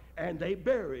out and they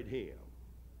buried him.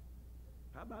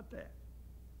 How about that?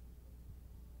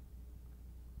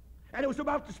 And it was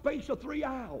about the space of 3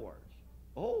 hours.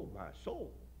 Oh, my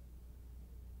soul.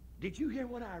 Did you hear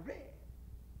what I read?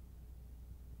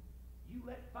 You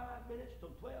let 5 minutes till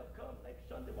 12 come next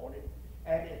Sunday morning,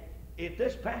 and if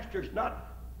this pastor's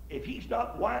not, if he's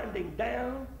not winding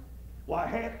down, why,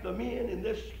 half the men in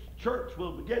this church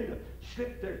will begin to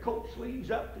slip their coat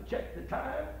sleeves up to check the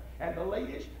time, and the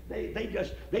ladies,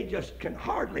 they just can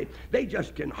hardly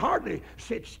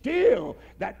sit still.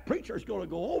 That preacher's going to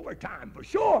go overtime for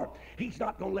sure. He's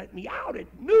not going to let me out at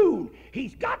noon.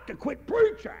 He's got to quit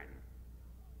preaching.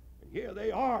 And here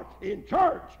they are in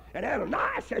church, and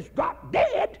Ananias has dropped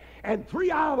dead, and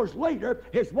 3 hours later,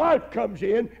 his wife comes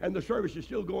in, and the service is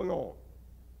still going on.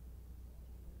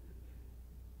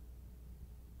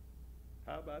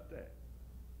 How about that?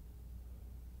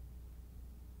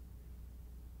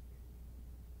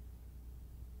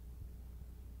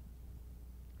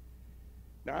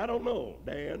 Now, I don't know,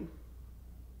 Dan.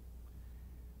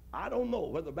 I don't know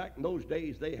whether back in those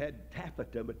days they had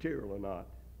taffeta material or not.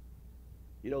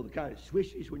 You know, the kind of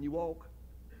swishes when you walk,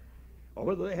 or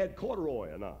whether they had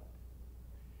corduroy or not.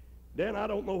 Then I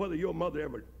don't know whether your mother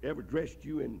ever dressed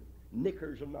you in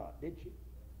knickers or not, did she?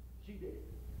 She did.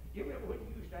 You remember when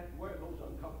you used to have to wear those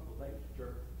uncomfortable things to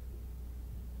church?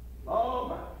 Oh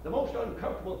my, the most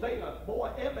uncomfortable thing a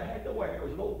boy ever had to wear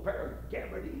was an old pair of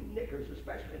gabardine knickers,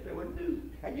 especially if they were new,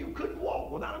 and you couldn't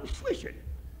walk without them swishing.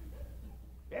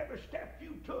 Every step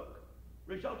you took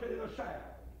resulted in a sound.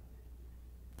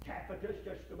 Taffeta's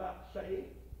just about the same.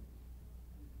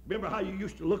 Remember how you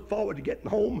used to look forward to getting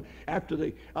home after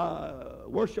the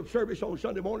worship service on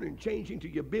Sunday morning and changing to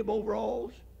your bib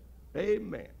overalls?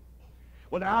 Amen.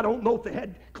 Well, now, I don't know if they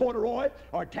had corduroy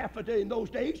or taffeta in those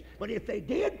days, but if they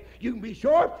did, you can be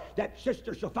sure that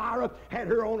Sister Sapphira had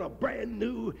her on a brand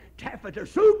new taffeta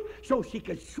suit so she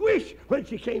could swish when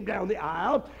she came down the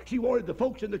aisle. She wanted the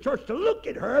folks in the church to look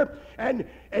at her and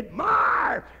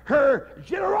admire her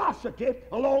generosity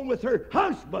along with her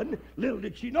husband. Little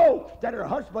did she know that her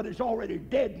husband is already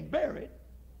dead and buried.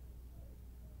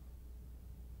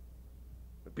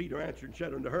 But Peter answered and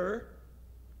said unto her,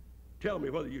 tell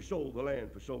me whether you sold the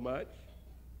land for so much.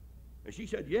 And she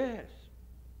said, yes.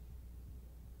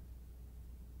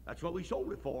 That's what we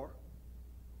sold it for.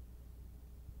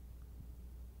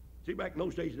 See, back in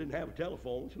those days, they didn't have a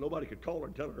telephone, so nobody could call her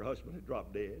and tell her husband had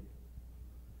dropped dead.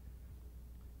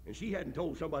 And she hadn't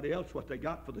told somebody else what they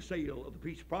got for the sale of the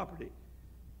piece of property.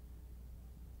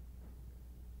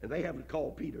 And they haven't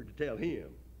called Peter to tell him.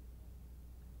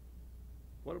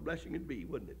 What a blessing it'd be,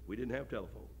 wouldn't it? We didn't have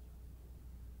telephones.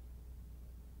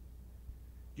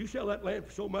 Did you sell that land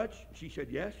for so much? She said,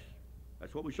 yes.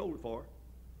 That's what we sold it for.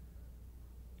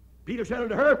 Peter said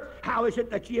unto her, how is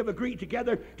it that ye have agreed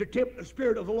together to tempt the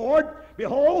Spirit of the Lord?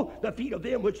 Behold, the feet of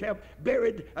them which have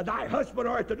buried thy husband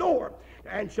are at the door,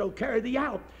 and shall carry thee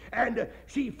out. And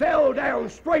she fell down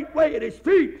straightway at his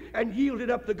feet, and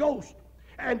yielded up the ghost.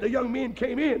 And the young men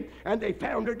came in, and they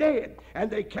found her dead, and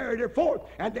they carried her forth,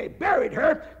 and they buried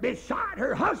her beside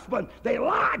her husband. They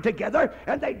lied together,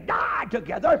 and they died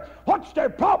together. What's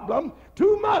their problem?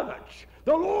 Too much.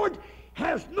 The Lord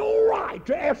has no right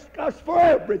to ask us for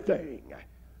everything.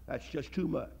 That's just too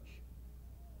much.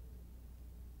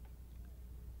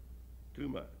 Too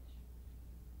much.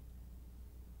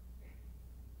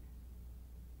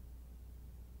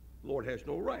 The Lord has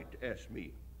no right to ask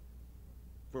me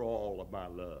for all of my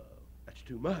love. That's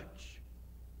too much.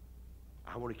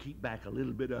 I want to keep back a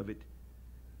little bit of it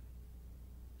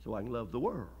so I can love the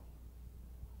world.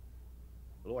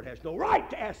 The Lord has no right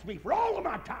to ask me for all of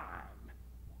my time.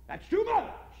 That's too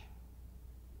much.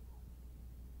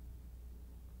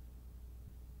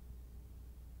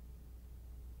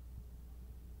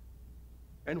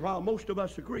 And while most of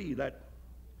us agree that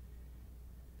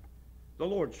the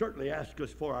Lord certainly asks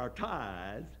us for our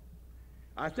tithe,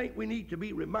 I think we need to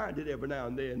be reminded every now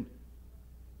and then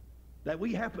that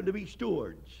we happen to be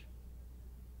stewards.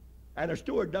 And a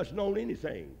steward doesn't own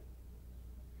anything.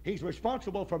 He's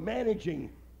responsible for managing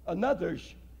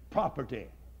another's property.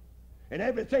 And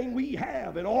everything we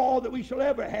have and all that we shall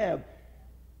ever have,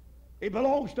 it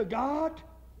belongs to God.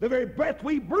 The very breath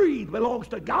we breathe belongs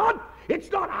to God.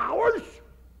 It's not ours.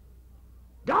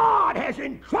 God has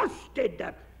entrusted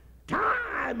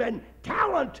time and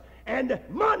talent and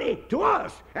money to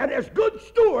us, and as good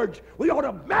stewards we ought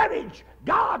to manage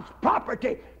God's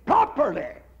property properly.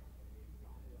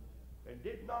 And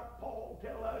did not Paul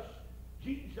tell us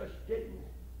Jesus didn't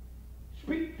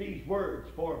speak these words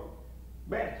for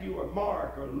Matthew or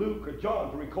Mark or Luke or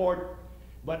John to record,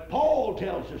 but Paul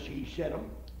tells us he said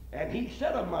them, and he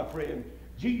said them, my friend.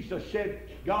 Jesus said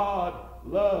God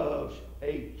loves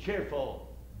a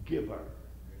cheerful giver.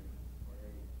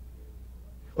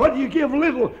 Whether you give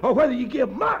little or whether you give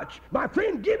much, my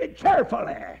friend, give it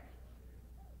cheerfully.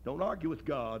 Don't argue with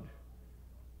God.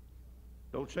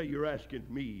 Don't say you're asking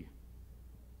me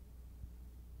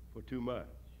for too much.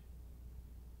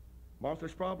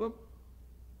 Martha's problem?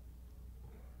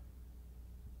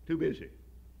 Too busy.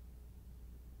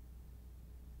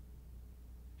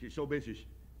 She's so busy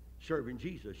serving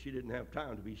Jesus, she didn't have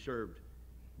time to be served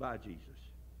by Jesus.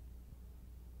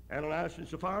 Ananias and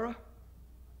Sapphira?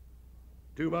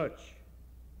 Too much.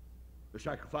 The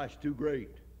sacrifice too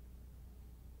great.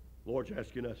 Lord's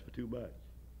asking us for too much.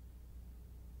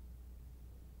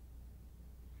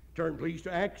 Turn please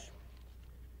to Acts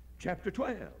chapter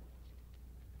 12.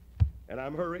 And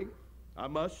I'm hurrying. I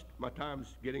must. My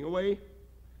time's getting away.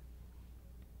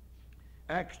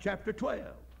 Acts chapter 12.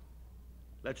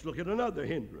 Let's look at another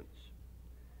hindrance.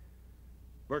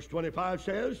 Verse 25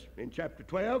 says in chapter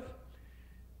 12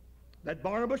 that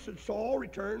Barnabas and Saul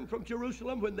returned from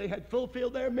Jerusalem when they had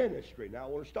fulfilled their ministry. Now I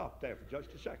want to stop there for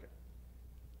just a second.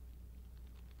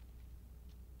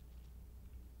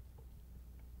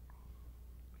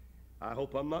 I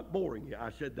hope I'm not boring you. I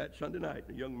said that Sunday night.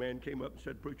 A young man came up and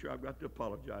said, Preacher, I've got to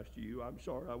apologize to you. I'm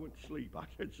sorry I went to sleep. I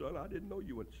said, son, I didn't know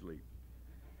you went to sleep.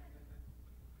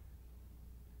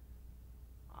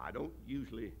 I don't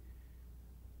usually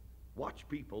watch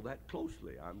people that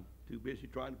closely. I'm too busy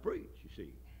trying to preach, you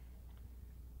see.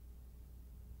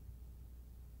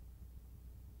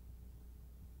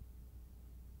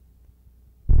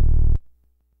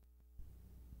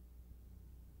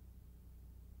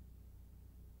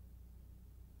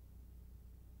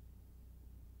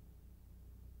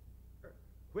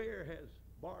 Where has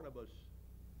Barnabas,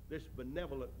 this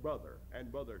benevolent brother, and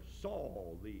brother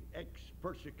Saul, the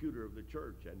ex-persecutor of the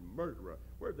church and murderer,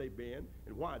 where have they been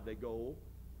and why'd they go?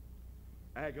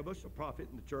 Agabus, a prophet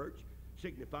in the church,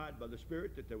 signified by the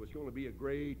Spirit that there was going to be a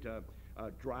great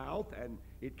drought, and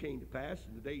it came to pass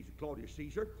in the days of Claudius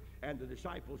Caesar, and the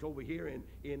disciples over here in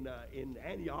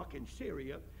Antioch in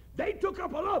Syria, they took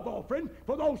up a love offering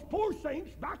for those poor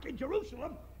saints back in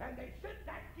Jerusalem, and they sent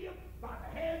that gift by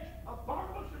the hands of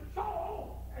Barnabas and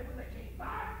Saul, and when they came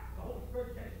back, the Holy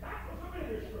Spirit says, that was a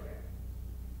ministry.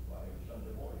 Why, every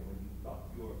Sunday morning when you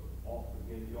drop your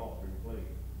offering in the offering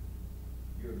plate,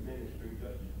 you're ministering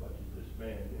just as much as this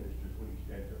man ministers when he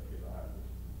stands up here behind this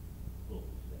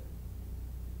pulpit stand.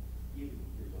 Giving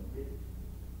is a ministry.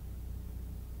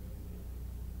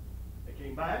 They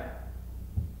came back,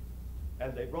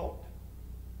 and they brought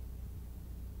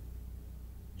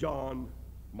John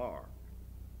Mark.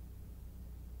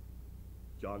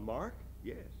 John Mark?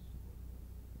 Yes.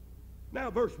 Now,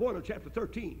 verse 1 of chapter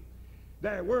 13.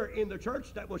 There were in the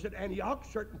church that was at Antioch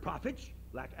certain prophets,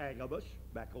 like Agabus,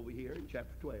 back over here in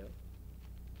chapter 12.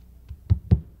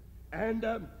 And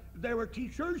there were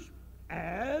teachers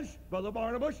as Brother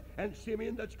Barnabas and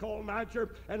Simeon that's called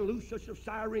Niger and Lucius of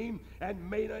Cyrene and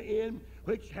Manaen,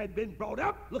 which had been brought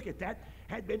up, look at that,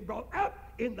 had been brought up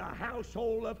in the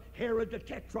household of Herod the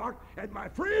Tetrarch. And my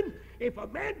friend, if a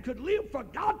man could live for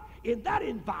God in that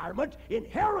environment, in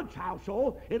Herod's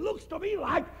household, it looks to me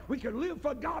like we could live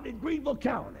for God in Greenville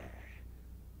County.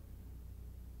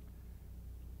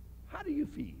 How do you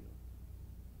feel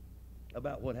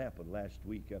about what happened last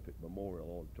week up at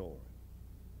Memorial Auditorium?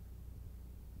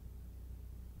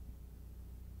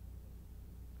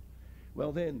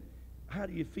 Well then, how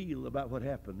do you feel about what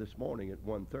happened this morning at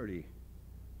 1:30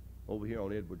 over here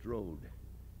on Edwards Road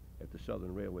at the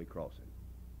Southern Railway crossing?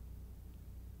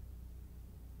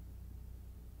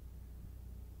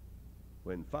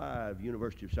 When 5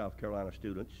 University of South Carolina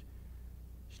students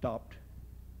stopped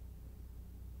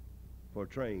for a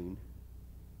train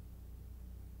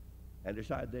and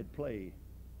decided they'd play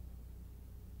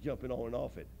jumping on and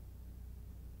off it,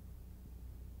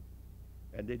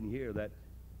 and didn't hear that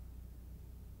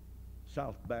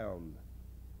southbound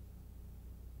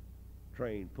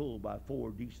train pulled by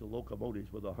 4 diesel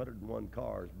locomotives with 101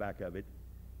 cars back of it,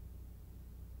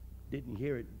 didn't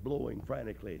hear it blowing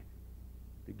frantically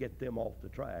to get them off the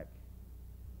track,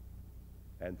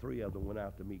 and 3 of them went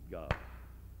out to meet God.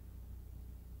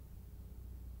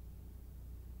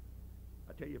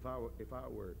 I tell you, if I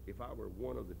were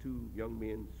one of the 2 young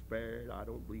men spared, I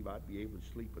don't believe I'd be able to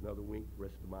sleep another wink the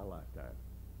rest of my lifetime.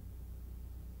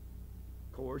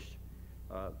 Of course,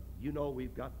 you know,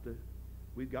 we've got to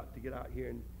get out here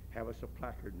and have us a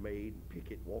placard made, and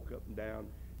picket, walk up and down,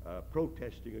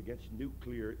 protesting against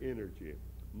nuclear energy,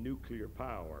 nuclear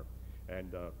power, and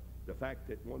the fact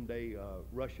that one day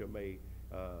Russia may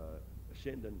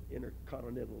send an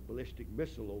intercontinental ballistic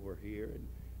missile over here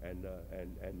and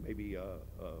maybe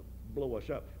blow us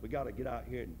up. We got to get out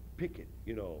here and picket,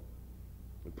 you know,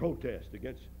 and protest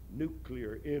against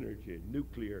nuclear energy,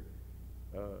 nuclear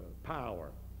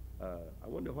power. I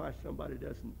wonder why somebody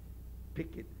doesn't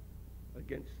picket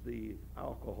against the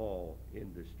alcohol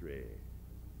industry.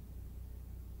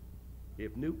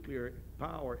 If nuclear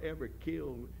power ever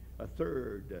killed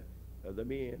 1/3 of the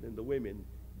men and the women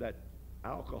that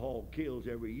alcohol kills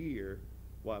every year,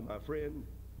 why, my friend,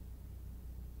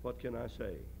 what can I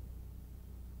say?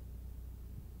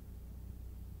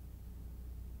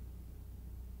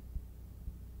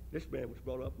 This man was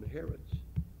brought up in Herod's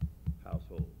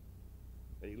household,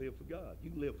 and he lived for God. You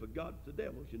can live for God if the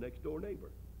devil's your next door neighbor.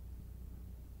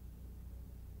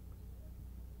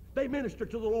 They ministered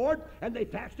to the Lord, and they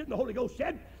fasted, and the Holy Ghost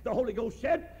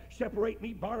said, separate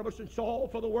me, Barnabas and Saul,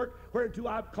 for the work whereunto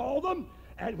I've called them.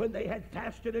 And when they had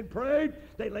fasted and prayed,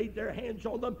 they laid their hands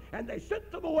on them, and they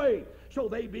sent them away. So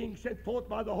they, being sent forth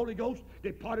by the Holy Ghost,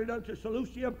 departed unto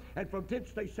Seleucia, and from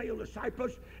thence they sailed to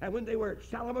Cyprus. And when they were at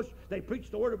Salamis, they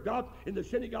preached the word of God in the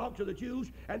synagogues of the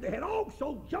Jews. And they had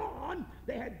also John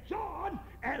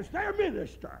as their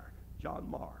minister, John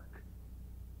Mark.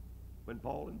 when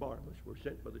Paul and Barnabas were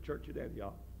sent by the church at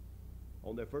Antioch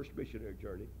on their first missionary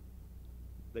journey,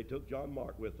 they took John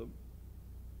Mark with them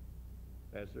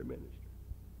as their minister.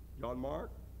 John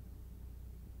Mark,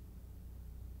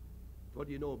 what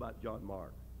do you know about John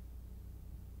Mark?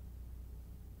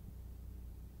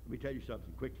 Let me tell you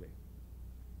something quickly.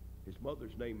 His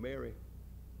mother's name Mary.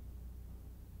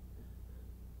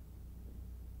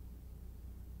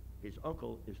 His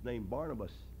uncle is named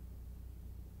Barnabas.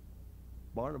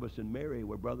 Barnabas and Mary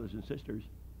were brothers and sisters,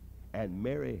 and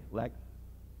Mary, like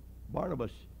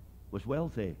Barnabas, was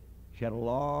wealthy. She had a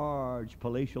large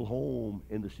palatial home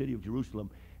in the city of Jerusalem,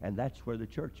 and that's where the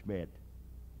church met.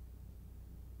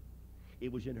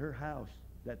 It was in her house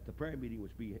that the prayer meeting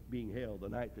was being held the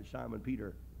night that Simon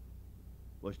Peter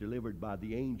was delivered by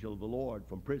the angel of the Lord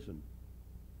from prison,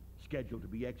 scheduled to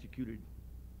be executed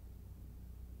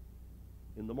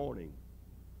in the morning.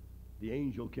 The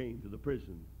angel came to the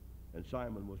prison, and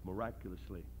Simon was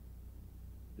miraculously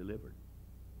delivered.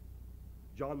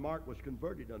 John Mark was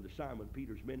converted under Simon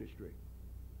Peter's ministry.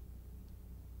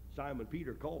 Simon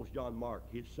Peter calls John Mark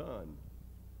his son,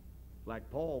 like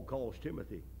Paul calls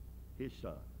Timothy his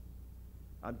son.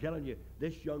 I'm telling you,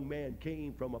 this young man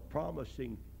came from a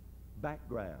promising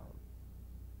background.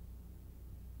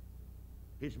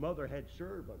 His mother had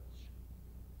servants.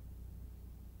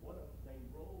 One of them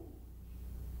named Rose.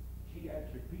 She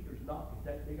answered Peter's knock at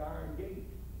that big iron gate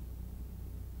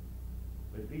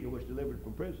when Peter was delivered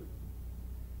from prison.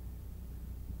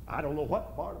 I don't know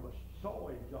what Barnabas saw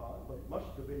in John, but it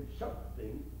must have been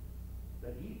something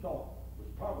that he thought was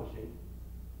promising.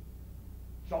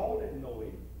 Saul didn't know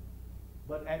him,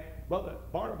 but at Brother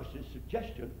Barnabas'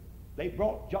 suggestion, they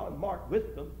brought John Mark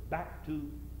with them back to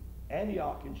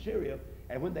Antioch in Syria,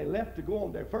 and when they left to go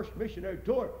on their first missionary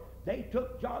tour, they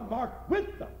took John Mark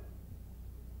with them.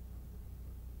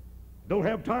 Don't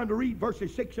have time to read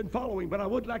verses 6 and following, but I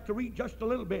would like to read just a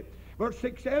little bit. Verse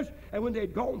 6 says, and when they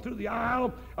had gone through the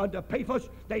isle unto Paphos,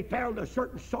 they found a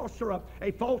certain sorcerer,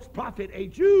 a false prophet, a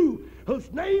Jew,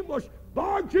 whose name was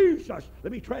Bar-Jesus.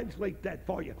 Let me translate that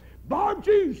for you.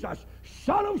 Bar-Jesus,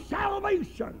 son of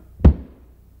salvation.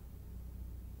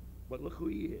 But look who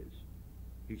he is.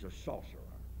 He's a sorcerer.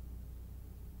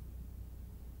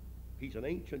 He's an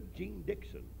ancient Gene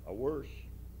Dixon, or worse.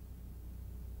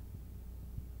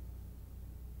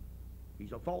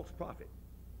 He's a false prophet.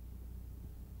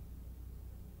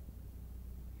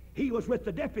 He was with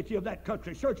the deputy of that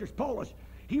country, Sergius Paulus.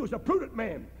 He was a prudent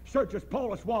man, Sergius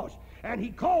Paulus was. And he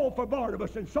called for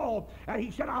Barnabas and Saul, and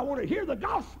he said, I want to hear the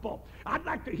gospel. I'd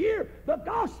like to hear the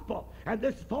gospel. And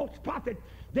this false prophet,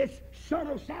 this son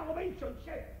of salvation,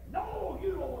 said, no,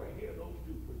 you don't want to hear those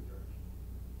two preachers.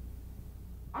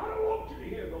 I don't want you to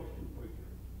hear those two preachers.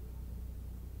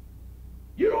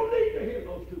 You don't need to hear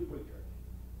those two preachers.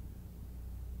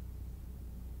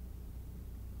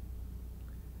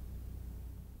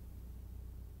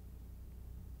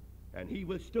 And he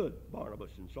withstood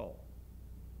Barnabas and Saul.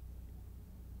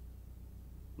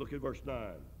 Look at verse 9.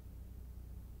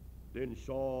 Then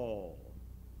Saul,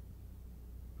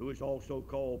 who is also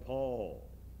called Paul,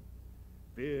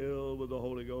 filled with the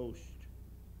Holy Ghost,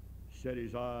 set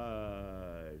his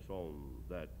eyes on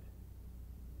that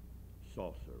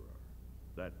sorcerer,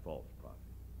 that false prophet.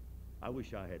 I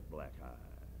wish I had black eyes.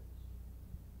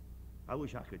 I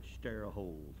wish I could stare a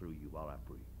hole through you while I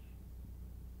preach.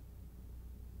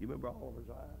 You remember Oliver's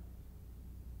eyes?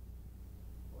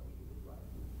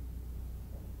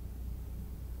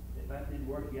 If that didn't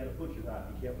work, he had a butcher knife.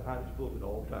 He kept behind his pulpit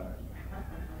all the time.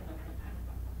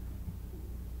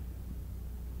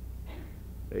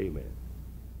 Amen.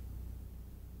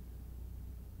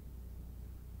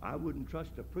 I wouldn't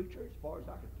trust a preacher as far as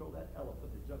I could throw that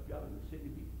elephant that's up yonder in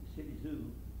the city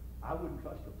zoo. I wouldn't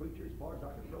trust a preacher as far as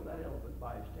I could throw that elephant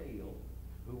by his tail,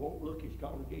 who won't look his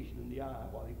congregation in the eye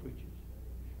while he preaches.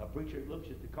 A preacher that looks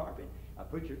at the carpet, a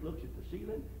preacher that looks at the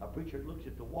ceiling, a preacher that looks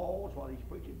at the walls while he's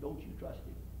preaching, don't you trust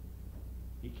him.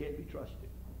 He can't be trusted.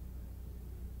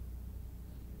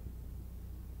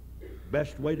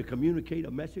 Best way to communicate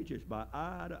a message is by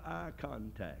eye-to-eye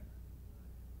contact.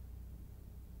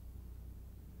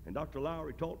 And Dr.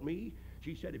 Lowry taught me,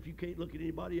 she said, if you can't look at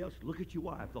anybody else, look at your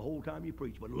wife the whole time you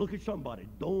preach. But look at somebody.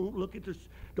 Don't look at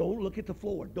the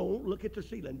floor. Don't look at the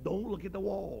ceiling. Don't look at the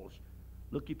walls.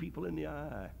 Look you people in the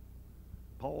eye.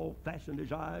 Paul fastened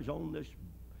his eyes on this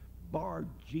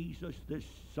Bar-Jesus, this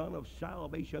son of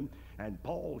salvation. And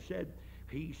Paul said,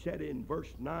 he said in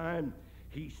verse 9,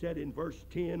 he said in verse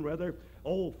 10, rather,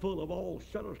 oh, full of all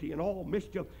subtlety and all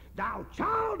mischief, thou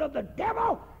child of the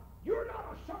devil, you're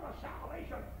not a son of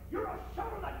salvation, you're a son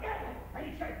of the devil. And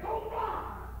he said, go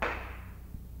run.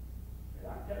 And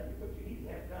I'm telling you, but you need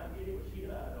to have time to get him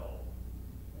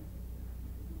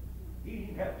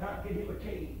have time to get him a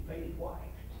cane painted white.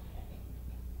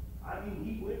 I mean,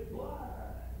 he went blind.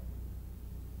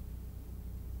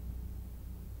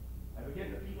 I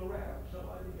began to feel around.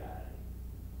 Somebody died.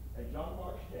 And John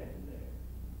Mark standing there.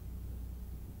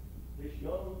 This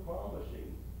young,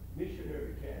 promising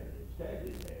missionary candidate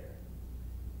standing there.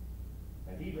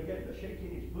 And he began to shake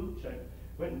in his boots, and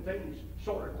when things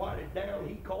sort of quieted down,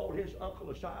 he called his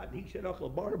uncle aside, and he said, Uncle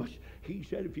Barnabas, he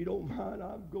said, if you don't mind,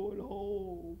 I'm going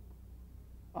home.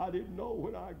 I didn't know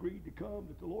when I agreed to come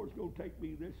that the Lord's going to take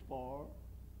me this far.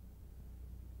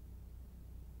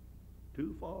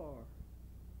 Too far.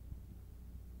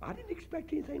 I didn't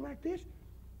expect anything like this.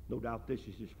 No doubt this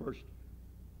is his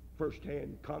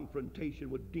first-hand confrontation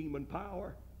with demon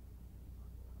power.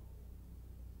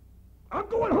 I'm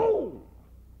going home.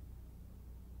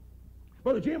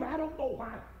 Brother Jim, I don't know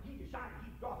why he decided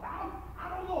he'd drop out. I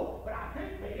don't know, but I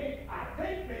think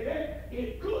maybe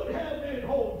it could have been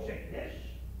homesickness.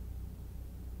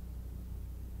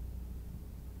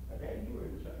 And then you were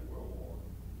in the Second World War.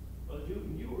 Brother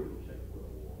Jim, you were in the Second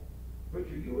World War.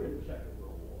 Preacher, you were in the Second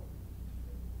World War.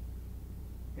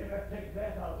 You ever have to take a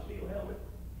bath out of a steel helmet?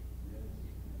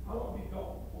 How long have you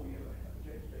gone before you ever have a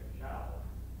chance to take a shower?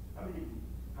 How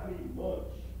many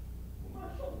months? Well, my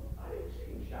son, I didn't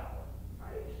see him shower.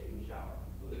 By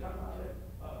the time I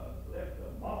left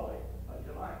Molly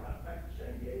until I got back to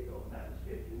San Diego, and that was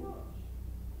 50 months.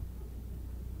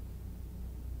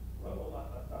 Well,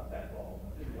 not that long. I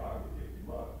didn't argue 50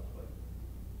 months, but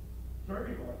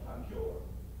 30 months, I'm sure.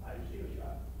 I didn't see a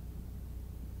shower.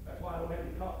 That's why I don't have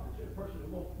any confidence in a person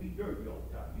who wants to be dirty all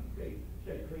the time. You can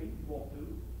stay clean if you want to.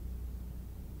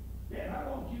 Yeah,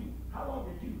 how long was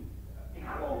it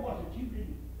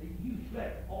you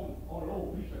slept on an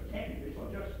old piece of canvas or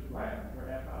just the ground,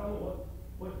 perhaps? I don't know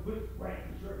which branch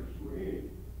of service you were in.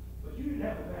 But you didn't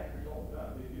have a mattress all the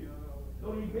time, did you?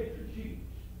 Don't even mix your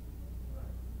sheets.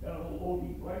 Got an old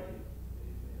OD blanket.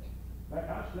 In fact,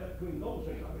 I slept between those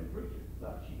since I've been preaching.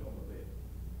 Not a sheet on the bed.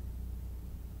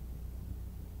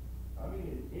 I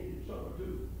mean, in summer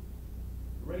too.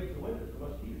 Raise the windows, the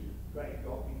mosquitoes drag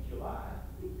off in July.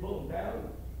 You pull them down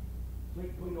and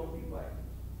sleep between those big blankets.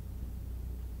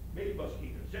 Big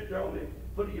mosquitoes. Sit there on the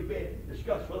foot of your bed and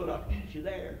discuss whether or not to eat you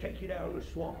there, take you down in the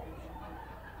swamps.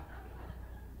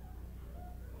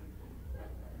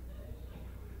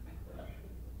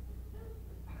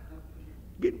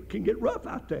 Can get rough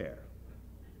out there.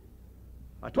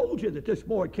 I told you that this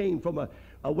boy came from a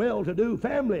well-to-do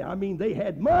family. I mean, they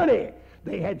had money.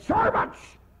 They had servants.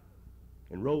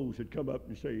 And Rose had come up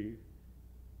and say,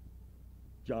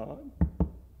 John,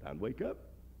 time to wake up.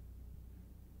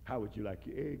 How would you like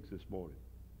your eggs this morning?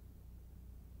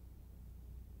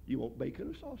 You want bacon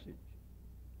or sausage?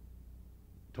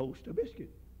 Toast or biscuit?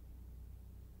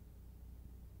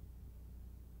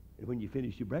 And when you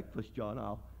finish your breakfast, John,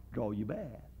 I'll draw your bath.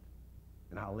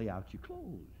 And I'll lay out your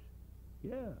clothes.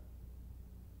 Yeah.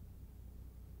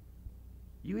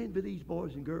 You envy these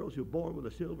boys and girls who are born with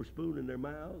a silver spoon in their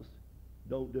mouths?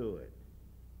 Don't do it.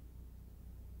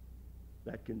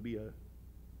 That can be a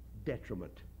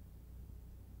detriment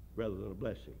rather than a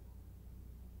blessing.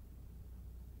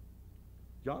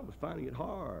 John was finding it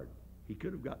hard. He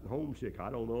could have gotten homesick. I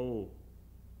don't know.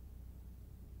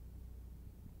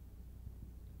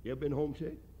 You ever been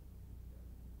homesick?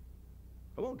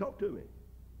 Come on, talk to me.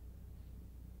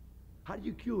 How do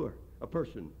you cure a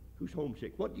person who's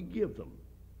homesick? What do you give them?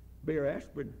 Bare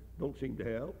aspirin don't seem to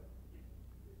help.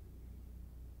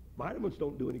 Vitamins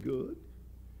don't do any good.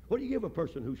 What do you give a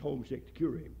person who's homesick to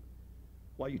cure him?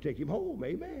 Why, you take him home,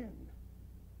 amen.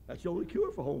 That's the only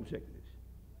cure for homesickness.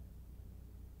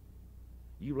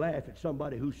 You laugh at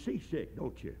somebody who's seasick,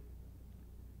 don't you?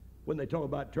 When they talk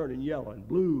about turning yellow and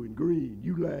blue and green,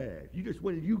 you laugh. You just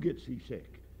wait till you get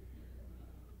seasick.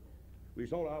 We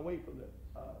was on our way from the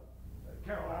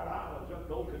Carolina Islands up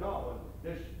to Okinawa, and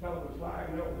this fellow was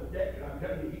lying there on the deck, and I'm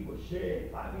telling you, he was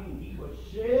sick. I mean, he was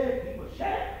sick.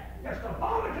 Just a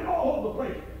vomiting all over the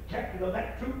place. Captain of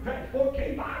that troop transport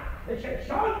came by and said,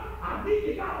 son, I think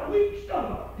you got a weak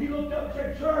stomach. He looked up and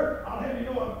said, sir, I'll have you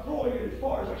know I'm throwing it as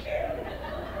far as I can.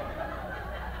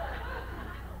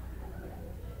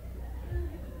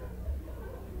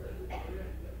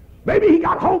 Maybe he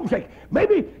got homesick.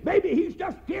 Maybe he's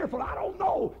just fearful. I don't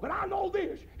know. But I know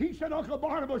this. He said, Uncle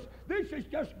Barnabas, this is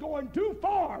just going too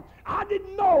far. I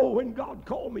didn't know when God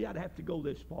called me I'd have to go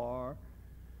this far.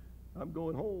 I'm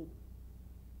going home.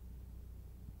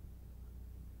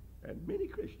 And many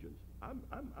Christians,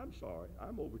 I'm sorry,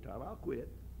 I'm over time, I'll quit.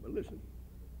 But listen,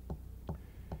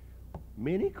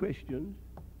 many Christians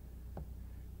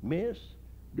miss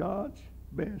God's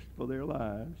best for their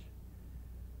lives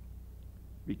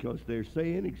Because they're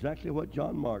saying exactly what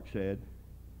John Mark said.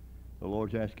 The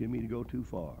Lord's asking me to go too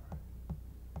far.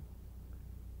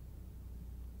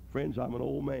 Friends, I'm an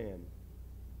old man.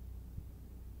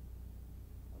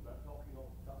 I'm not talking off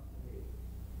the top of the head.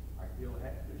 I feel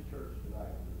half this church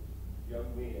tonight with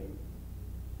young men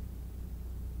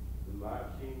who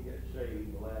I've seen get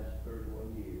saved the last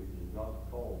 31 years, and God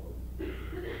called them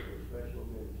for a special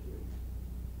ministry.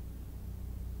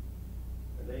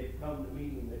 And they've come to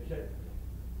me and they said,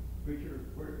 "Preacher,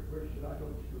 where should I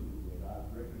go to school?" And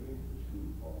I've recommended the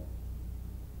school for them.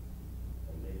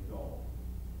 And they've gone.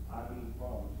 I've been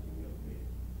promising them this.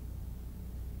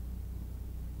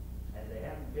 And they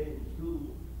haven't been in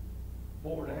school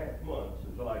 4.5 months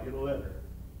until I get a letter.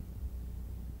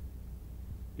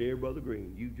 "Dear Brother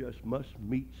Green, you just must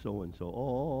meet so-and-so.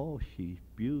 Oh, she's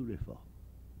beautiful.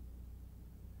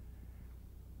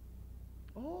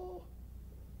 Oh,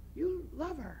 you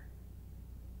love her."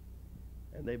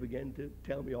 And they began to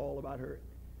tell me all about her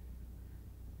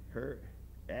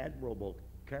admirable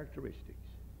characteristics.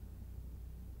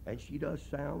 And she does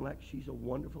sound like she's a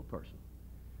wonderful person.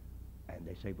 And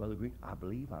they say, "Brother Green, I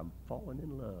believe I'm falling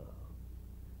in love."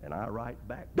 And I write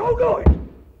back, "Don't do it!"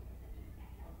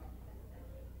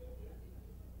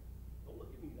 Don't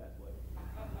look at me that way.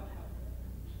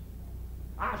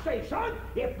 I say, "Son,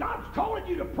 if God's calling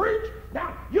you to preach,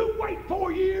 now you wait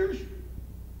 4 years."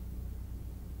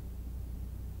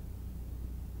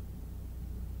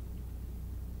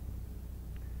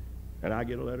 And I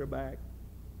get a letter back.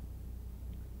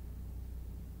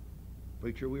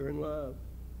 "Preacher, we're in love.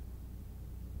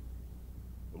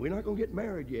 We're not going to get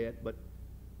married yet, but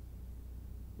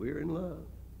we're in love.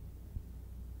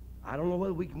 I don't know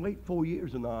whether we can wait 4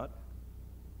 years or not.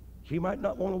 She might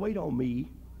not want to wait on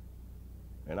me."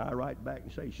 And I write back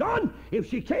and say, "Son, if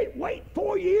she can't wait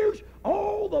 4 years,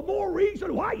 all the more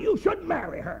reason why you should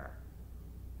marry her."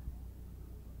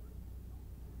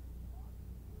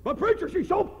 "But preacher, she's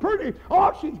so pretty.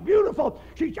 Oh, she's beautiful.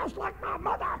 She's just like my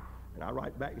mother." And I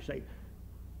write back and say,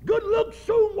 "Good looks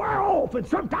soon wear off, and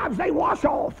sometimes they wash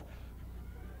off."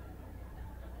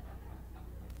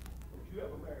 Don't you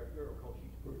ever marry a girl because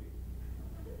she's pretty.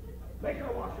 Make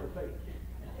her wash her face.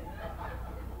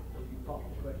 So you call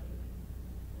the question.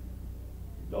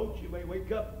 Don't you may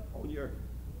wake up on your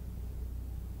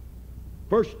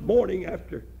first morning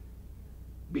after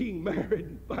being married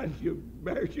and find you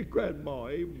married your grandma.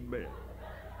 Amen.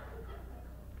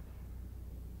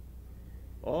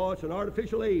 Oh, it's an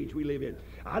artificial age we live in.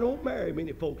 I don't marry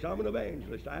many folks. I'm an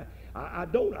evangelist. I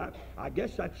don't. I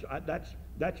guess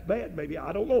that's bad maybe.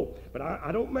 I don't know. But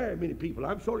I don't marry many people.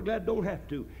 I'm sort of glad I don't have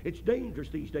to. It's dangerous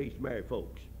these days to marry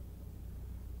folks.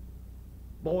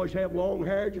 Boys have long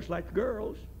hair just like the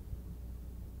girls.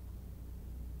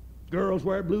 Girls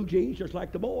wear blue jeans just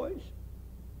like the boys.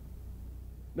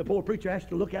 The poor preacher has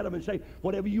to look at them and say,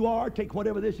 "Whatever you are, take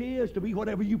whatever this is to be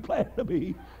whatever you plan to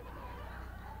be."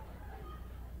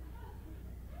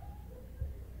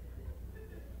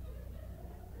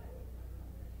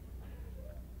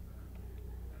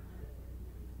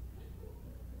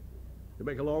 To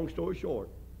make a long story short,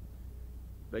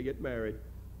 they get married.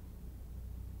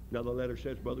 Another letter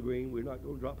says, "Brother Green, we're not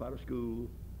going to drop out of school."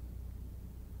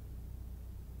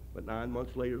 But 9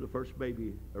 months later, the first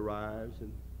baby arrives,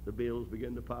 and the bills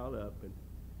begin to pile up. And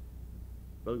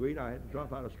 "Brother Green, I had to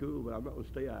drop out of school, but I'm not going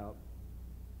to stay out.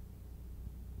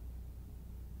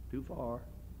 Too far.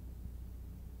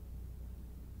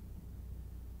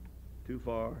 Too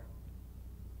far."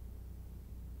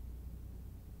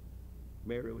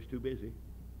 Mary was too busy.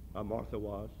 Martha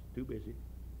was too busy.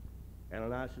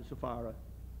 Ananias and Sapphira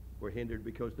were hindered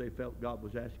because they felt God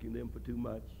was asking them for too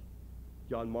much.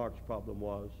 John Mark's problem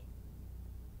was,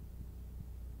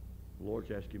 "The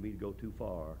Lord's asking me to go too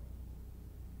far."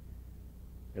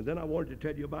 And then I wanted to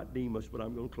tell you about Demas, but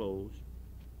I'm going to close.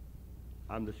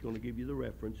 I'm just going to give you the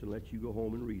reference and let you go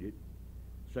home and read it.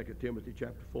 2 Timothy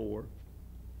chapter 4.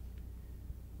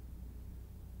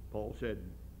 Paul said,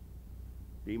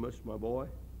 "Demas, my boy,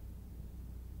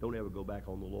 don't ever go back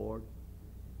on the Lord.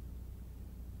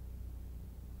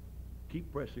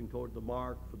 Keep pressing toward the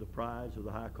mark for the prize of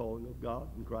the high calling of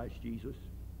God in Christ Jesus.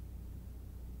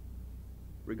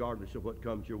 Regardless of what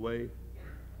comes your way,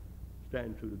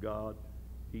 stand true to God.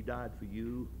 He died for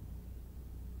you.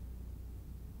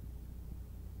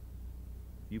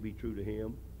 You be true to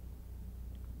Him."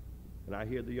 And I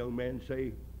hear the young man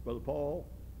say, "Brother Paul,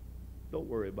 don't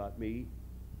worry about me.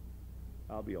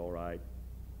 I'll be all right."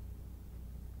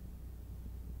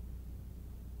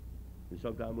 And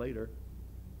sometime later,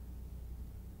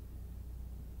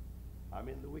 I'm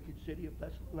in the wicked city of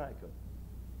Thessalonica,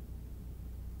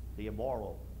 the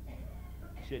immoral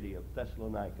city of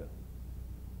Thessalonica.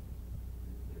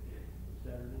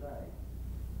 Saturday night.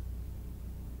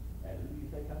 And who do you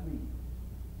think I meet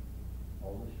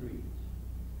on the streets?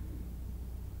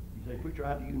 You say, preacher,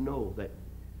 how do you know that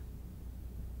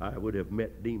I would have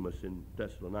met Demas in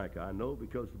Thessalonica? I know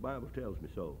because the Bible tells me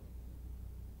so.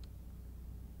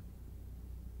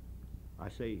 I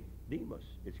say, Demas,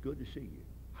 it's good to see you.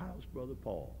 How's Brother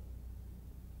Paul?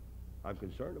 I'm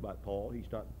concerned about Paul. He's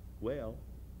not well.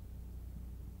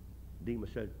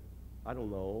 Demas said, I don't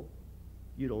know.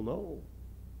 You don't know.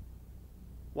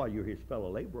 Why, you're his fellow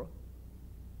laborer.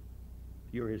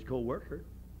 You're his co-worker.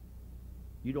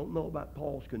 You don't know about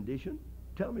Paul's condition?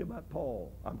 Tell me about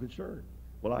Paul. I'm concerned.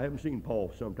 Well, I haven't seen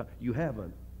Paul sometime. You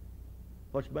haven't?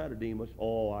 What's the matter, Demas?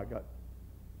 Oh, I got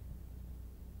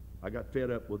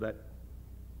fed up with that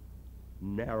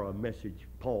narrow message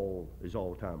Paul is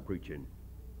all the time preaching,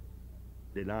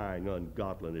 denying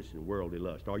ungodliness and worldly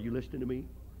lust. Are you listening to me?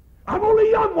 I'm only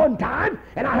young one time,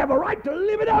 and I have a right to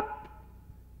live it up.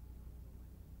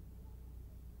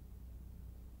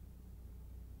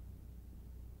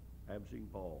 I haven't seen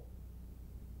Paul.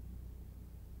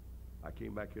 I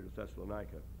came back here to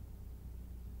Thessalonica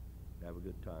to have a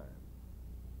good time.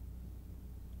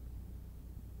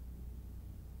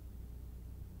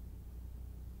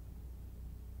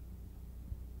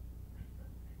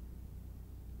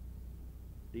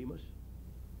 Demas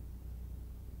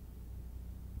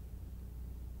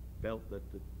felt that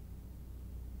the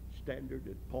standard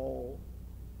that Paul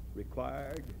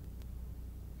required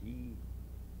he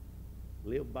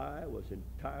lived by was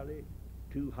entirely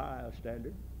too high a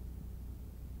standard.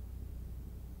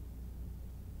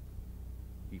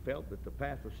 He felt that the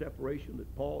path of separation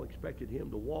that Paul expected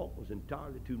him to walk was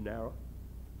entirely too narrow.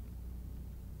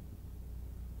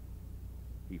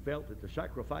 He felt that the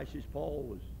sacrifices Paul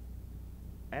was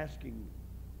asking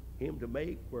him to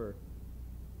make were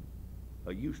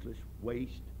a useless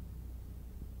waste.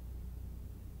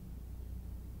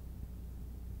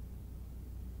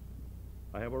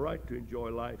 I have a right to enjoy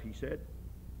life, he said,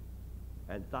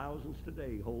 and thousands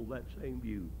today hold that same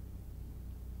view.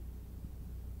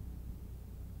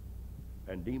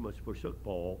 And Demas forsook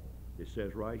Paul. It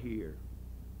says right here,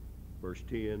 verse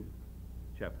 10,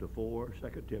 chapter 4,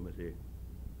 2 Timothy.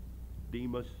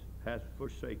 Demas hath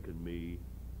forsaken me,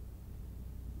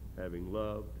 having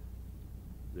loved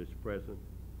this present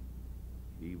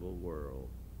evil world.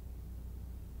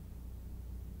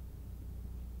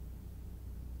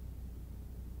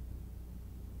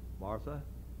 Martha,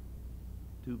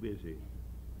 too busy.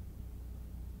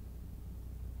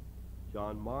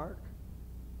 John Mark,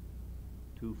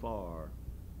 too far.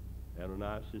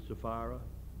 Ananias and Sapphira,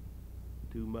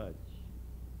 too much.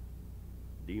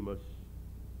 Demas,